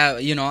 but yeah,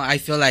 I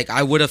feel like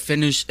I would have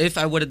finished. If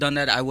I would have done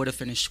that, I would have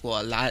finished school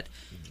a lot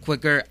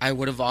quicker. I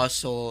would have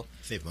also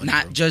Save money,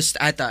 not bro. just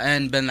at the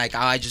end been like, oh,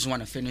 I just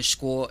want to finish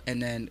school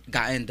and then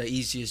gotten the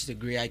easiest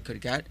degree I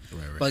could get,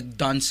 Right. but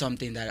done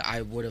something that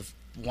I would have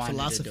wanted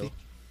Philosophy. to do.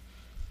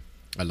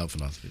 I love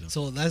philosophy. Though.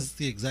 So that's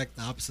the exact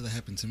opposite that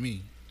happened to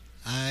me.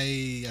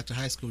 After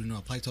high school,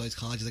 applied to all these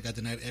colleges. I got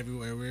denied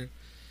everywhere.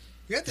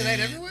 You got denied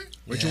everywhere?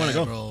 Where'd you want to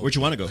go? Bro. Where'd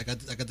you want to go? I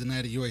got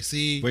denied at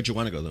UIC. Where'd you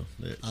want to go, though?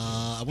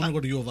 I want to go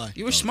to U of I.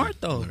 You were smart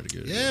though.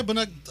 Yeah, but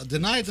not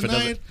denied. If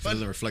it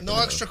doesn't reflect no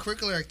on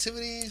extracurricular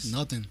activities.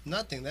 Nothing.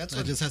 That's I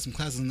what. just had some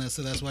classes, and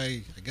so that's why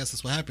I guess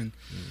that's what happened.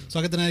 So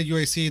I got denied at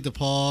UIC,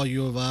 DePaul,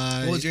 U of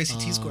I. What was your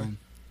ACT score?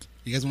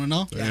 You guys want to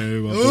know? Hey,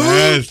 Ooh.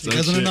 blast. You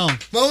guys want to know?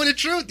 Moment of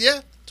truth,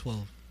 yeah.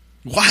 12.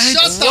 What?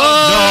 Shut the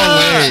No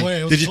way. Wait,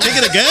 it was Did you take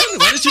it again?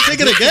 Why did you take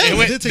it Hey, again?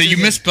 wait, did take did you it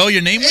again. misspell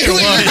your name or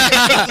what?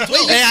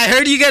 Hey, I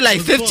heard you get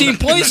like 15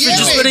 points for Yeah,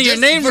 just wait, putting your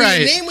name for right.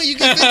 Your name where you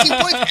get 15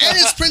 points and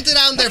it's printed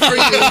out there for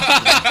you.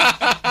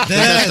 That's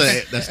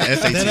the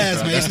SAT. That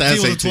ass, bro. man. That's the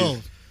ACT was a SAT.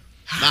 12.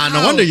 Nah,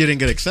 no wonder you didn't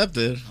get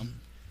accepted.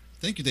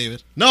 Thank you,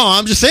 David. No,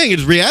 I'm just saying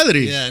it's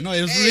reality. Yeah, no,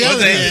 it was Hey,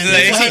 reality. Is That's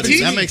it what happened. ACT?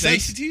 That makes The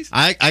sense.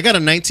 ACTs? I got a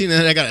 19 and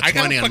then I got a I got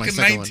 20 a on my fucking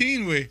second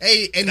 19 way.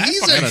 Hey, and That he's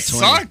fucking got a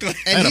 20. sucked. I and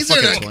had a he's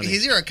fucking 20.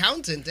 he's your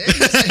accountant. Eh?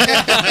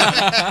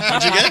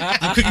 What'd you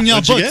get? I'm cooking y'all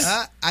What'd you books.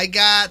 get? I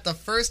got the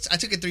first. I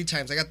took it 3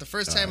 times. I got the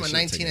first time I on should've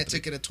 19. taken I it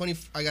took it at 20.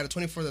 I got a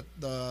 24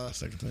 the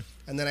Second time.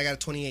 and then I got a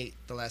 28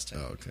 the last time.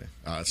 Oh,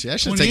 okay. See, I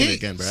should take it 28?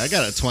 again, bro. I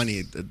got a 20,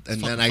 and then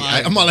Fucking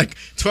I'm all like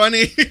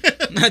 20.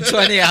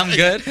 20, I'm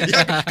good.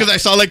 Because I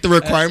saw like the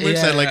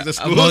requirements Yeah, at like yeah. the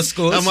schools. Most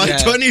schools, I'm like yeah.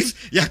 20s.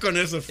 Yeah, con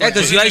eso. Yeah,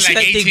 because you Wasn't it actually,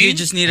 like I think you 18?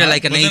 just needed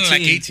like an 18. Wasn't it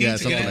like 18 Yeah, to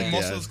something get like in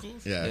most that. of the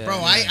schools? Yeah. Yeah. Bro,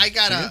 I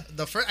got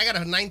I got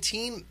a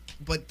 19,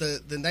 but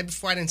the night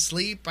before I didn't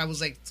sleep. I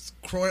was like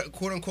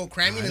quote unquote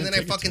cramming, I and didn't then I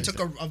take it fucking till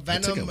took a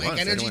Venom it like once.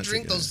 I energy didn't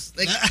drink. take it. Those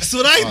like That's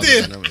what I Oh,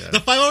 did. the Venom, yeah. The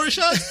 5-hour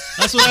shot.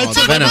 That's what I Oh,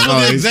 took. the Venom. right No, before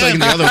the he's exam. taking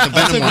the other, the I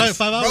Venom took one.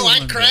 5 hours. bro,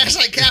 I crashed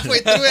like halfway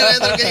through it. I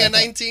ended up getting a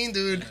 19,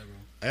 dude.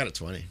 I got a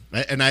 20.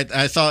 And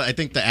I saw, I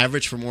think the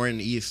average for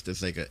Warren East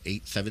is like a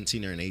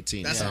 17 or an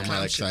 18. That's So some I'm clown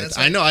like, shit. That's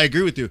I know, I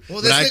agree with you. Well,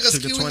 but this I nigga's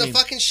took the skewing 20. the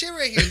fucking shit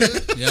right here,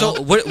 dude. Yeah.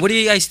 So what do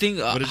you guys think?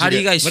 did How you do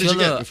you get? guys What did you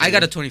feel? get before I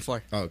got you- a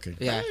 24. Oh, okay.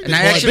 Yeah, Big and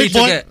I boy, actually big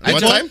took boy. it.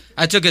 One time?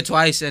 I took it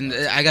twice, and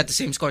I got the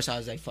same score. So I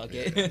was like, "Fuck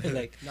it."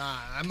 Like, Nah,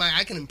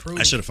 I can improve.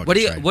 I should have fucking what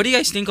tried. do you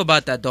guys think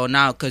about that though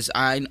now? Because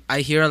I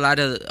hear a lot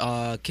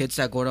of kids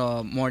that go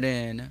to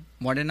Morden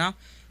now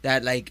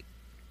that like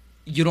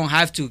you don't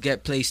have to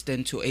get placed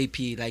into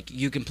AP. Like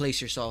you can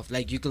place yourself.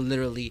 Like you can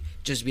literally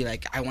just be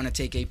like, I want to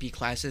take AP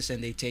classes,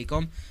 and they take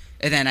them.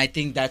 And then I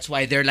think that's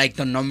why they're like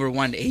the number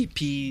one AP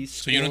school.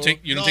 So you don't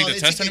take the they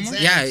test take anymore?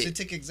 exams. Yeah. They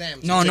take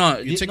exams. No, no.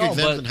 You take no,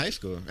 exams but- in high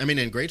school. I mean,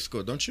 in grade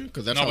school, don't you?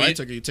 Because that's No, how but I you-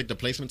 took it. You take the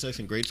placement test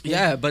in grade school.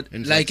 Yeah, but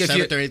In like if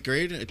you 7th or 8th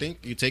grade, I think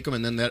you take them,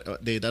 and then that's when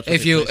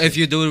if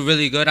you do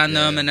really good on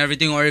them Yeah. and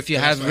everything, or if you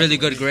Yeah, have that's really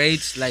what good I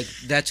grades, like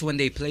that's when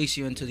they place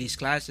you into these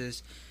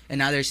classes. And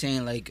now they're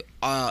saying like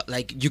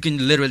you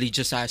can literally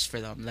just ask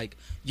for them. Like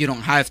you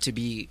don't have to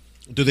be.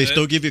 Do they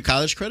still give you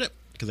college credit?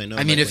 Because I know. I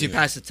mean, like, if you when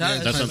pass the test,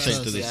 Yeah, That's what I'm pass saying.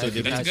 the Do they test. still if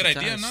give you you? That's a pass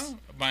good the idea, test. no?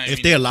 But I If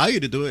mean, they allow you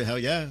to do it, hell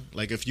yeah.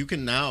 Like if you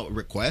can now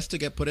request to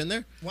get put in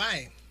there,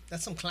 Why?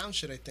 That's some clown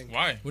shit, I think.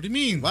 why? What do you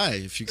mean? why?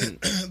 If you can,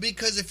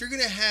 Because if you're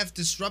gonna have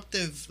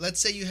disruptive, let's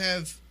say you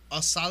have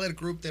a solid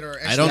group that are.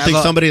 I don't Yeah, think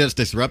but- somebody that's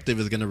disruptive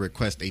is going to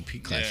request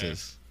AP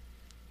classes.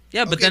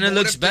 Yeah, but Okay, then it but what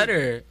looks if they-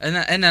 better, and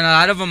then a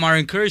lot of them are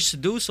encouraged to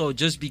do so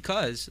just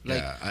because. Like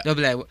Yeah, they'll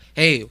be like,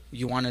 "Hey,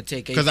 you want to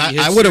take AP Because I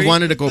history?" would have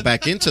wanted to go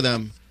back into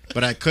them,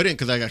 but I couldn't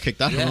because I got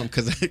kicked out Yeah. of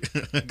them.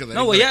 Because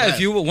No, well, yeah. If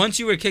you once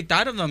you were kicked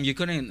out of them, you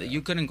couldn't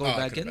go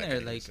back in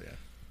there. Like,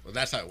 well,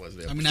 that's how it was.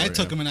 There I mean, I before,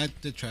 took yeah. them and I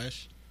did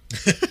trash.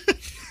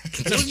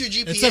 What was your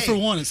GPA?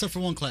 Except for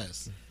one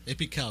class.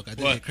 AP Calc. I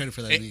didn't What? get credit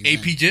for that. in the AP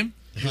exam. gym?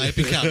 No, AP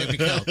Calc. AP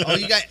Calc. Oh,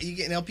 you get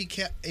an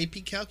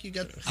AP Calc. You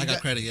got. I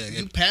got credit. Yeah.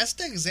 You passed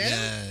the exam.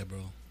 Yeah, bro.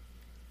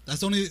 That's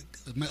the only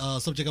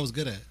subject I was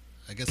good at.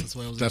 I guess that's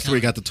why I was. That's where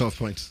you got the 12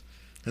 points.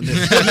 And then,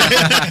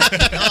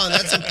 No,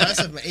 that's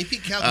impressive, man. AP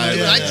Calc. Dude,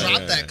 yeah, I yeah,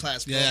 dropped yeah. that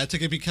class, bro. Yeah, I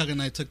took AP Calc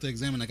and I took the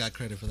exam and I got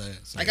credit for that.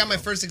 So, I got my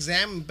first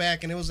exam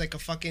back and it was like a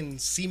fucking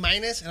C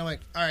minus, and I'm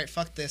like, all right,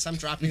 fuck this, I'm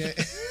dropping it,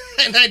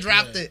 and I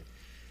dropped it.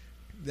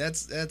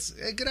 That's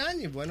good on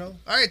you, bueno.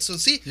 All right, so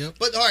see, Yep.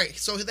 but all right,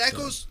 so that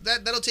goes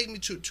that'll take me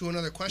to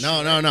another question.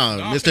 no, right?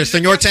 Mr. finish the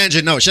Senor question.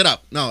 Tangent. No, shut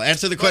up. No,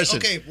 answer the But, question.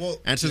 okay, well,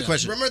 Answer the Yeah.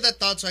 question. remember that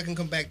thought so I can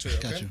come back to it.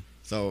 Okay. Got you.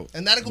 So,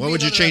 And that'll what be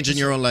would you another change in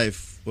your episode. own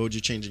life? What would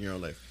you change in your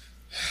own life?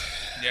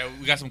 Yeah,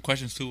 we got some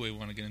questions too we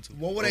want to get into.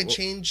 What would I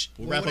change?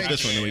 We'll what wrap would up I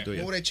this one and we change- do it.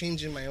 What would I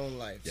change in my own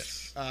life?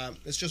 Yes.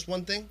 It's just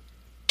one thing.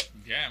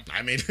 Yeah.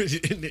 I mean,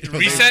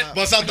 Reset?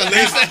 Bust out the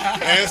list.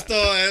 Esto.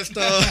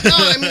 No,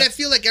 I mean I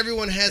feel like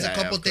everyone has Yeah, a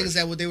couple of things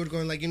course. that they would go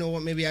like, you know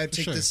what, maybe I'd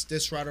take Sure.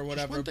 this route or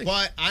whatever. one thing.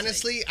 But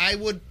honestly, I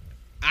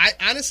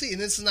honestly,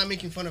 and this is not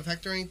making fun of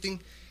Hector or anything,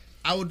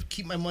 I would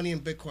keep my money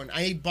in Bitcoin.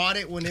 I bought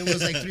it when it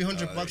was like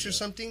 $300 or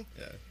something.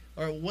 Yeah.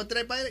 Or what did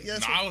I buy it? Yeah,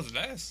 that's No, what- I was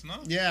less. No.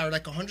 yeah, or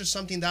like $100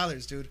 something,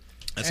 dude.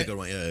 That's a good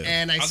one. Yeah.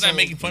 And I How's sold, that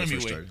making fun When of it me?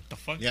 first Wait, started. the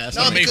fuck? Yeah, that's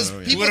No, what I because made.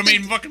 You people would have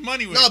think- made fucking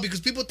money with No, it. because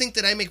people think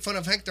that I make fun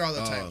of Hector all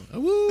the time.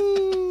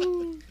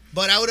 Woo.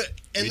 But I would have,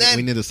 and then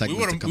we need a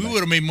segment. We would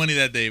have made money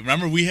that day.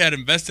 Remember, we had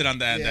invested on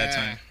that at that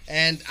time.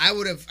 And I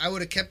would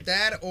have kept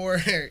that,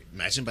 or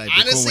imagine by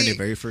Bitcoin when it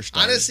very first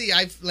started. Honestly,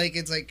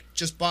 it's like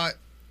just bought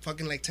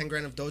fucking like 10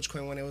 grand of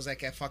Dogecoin when it was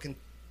like at fucking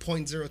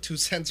 0.02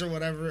 cents or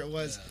whatever it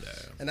was,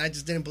 and I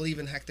just didn't believe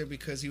in Hector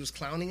because he was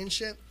clowning and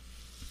shit.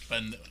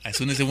 But as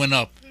soon as it went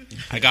up,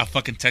 I got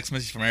fucking text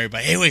message from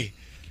everybody. Hey, wait,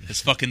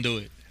 let's fucking do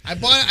it. I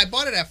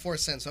bought it at 4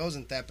 cents, so it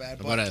wasn't that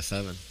bad. I bought it at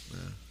 7. Yeah.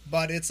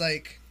 But it's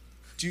like,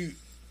 dude,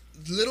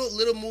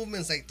 little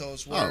movements like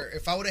those where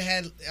if I would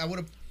have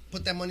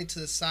put that money to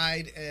the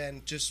side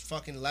and just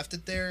fucking left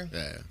it there,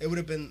 it would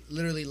have been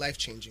literally life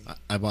changing.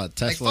 I bought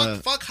Tesla.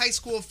 Like, fuck high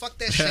school, fuck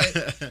that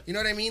shit. You know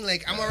what I mean?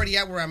 Like, I'm already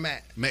at where I'm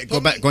at.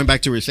 Going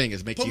back to what you're saying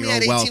is making your own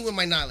wealth. Put me at 18 with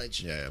my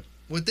knowledge. Yeah.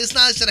 With this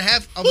knowledge that I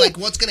have of like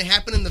what's gonna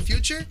happen in the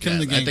future,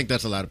 I think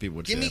that's a lot of people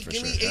would say that for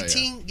give me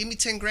 18, give me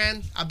 10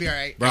 grand, I'll be all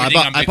right. Bro,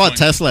 I bought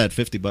Tesla at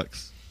 $50. I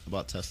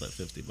bought Tesla at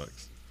 $50.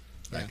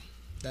 Yeah.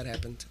 That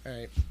happened. All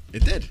right.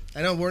 It did.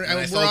 I know. We're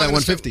I sold at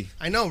 150.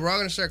 I know. We're all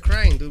gonna start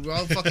crying, dude. We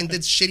all fucking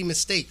did shitty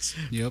mistakes.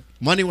 Yep.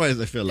 Money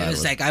wise, I feel like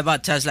it's like I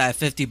bought Tesla at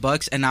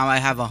 $50, and now I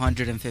have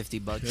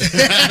 $150.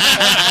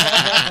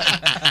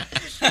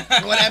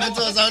 What happened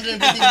to us?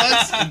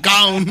 $150?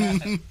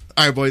 Gone.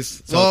 All right,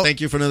 boys. So thank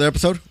you for another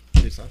episode.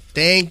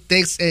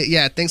 Thanks.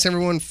 Thanks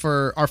everyone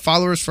for our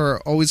followers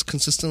for always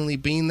consistently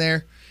being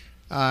there.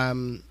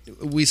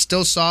 We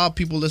still saw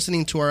people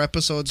listening to our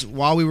episodes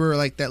while we were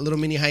like that little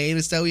mini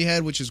hiatus that we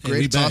had, which is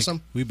great. It's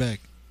awesome. We back.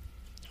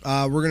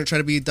 We're gonna try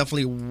to be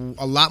definitely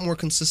a lot more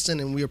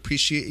consistent, and we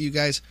appreciate you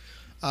guys.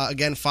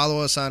 Again, follow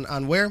us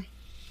on where?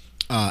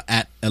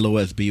 At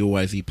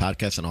LOSBOYZ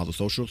podcast on all the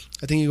socials.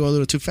 I think you go a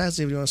little too fast.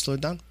 If you want to slow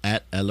it down.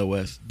 At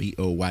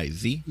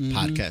LOSBOYZ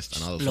podcast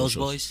on all the socials. Los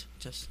Boys,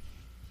 just.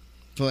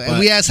 But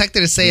we asked Hector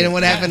to say it, and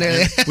what happened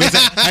earlier?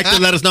 Hector,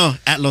 let us know.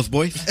 At Los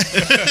Boys.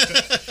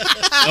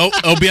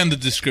 It'll be on the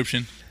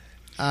description.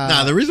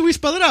 The reason we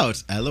spell it out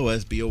is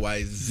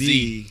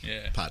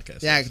LOSBOYZ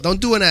podcast. Yeah, don't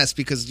do an S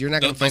because you're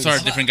not going to find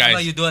those are different guys. How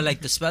about you do it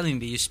like the spelling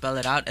bee? You spell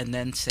it out and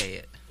then say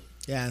it.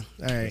 Yeah,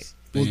 all right.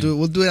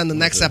 We'll do it on the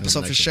next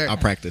episode for sure. I'll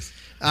practice.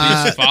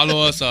 Please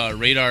follow us.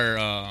 Rate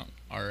our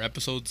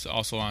episodes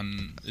also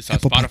on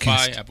Apple Spotify,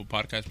 Podcast. Apple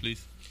Podcasts,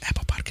 please.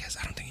 Apple Podcasts.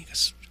 I don't think you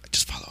guys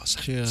just follow us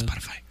on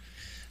Spotify.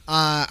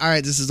 All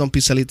right, this is Don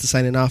Pisalita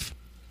signing off.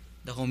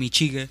 The homie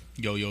Chiga.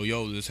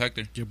 Yo, this is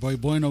Hector. Your boy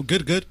Bueno.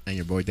 Good. And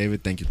your boy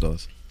David. Thank you,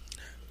 todos.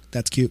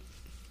 That's cute.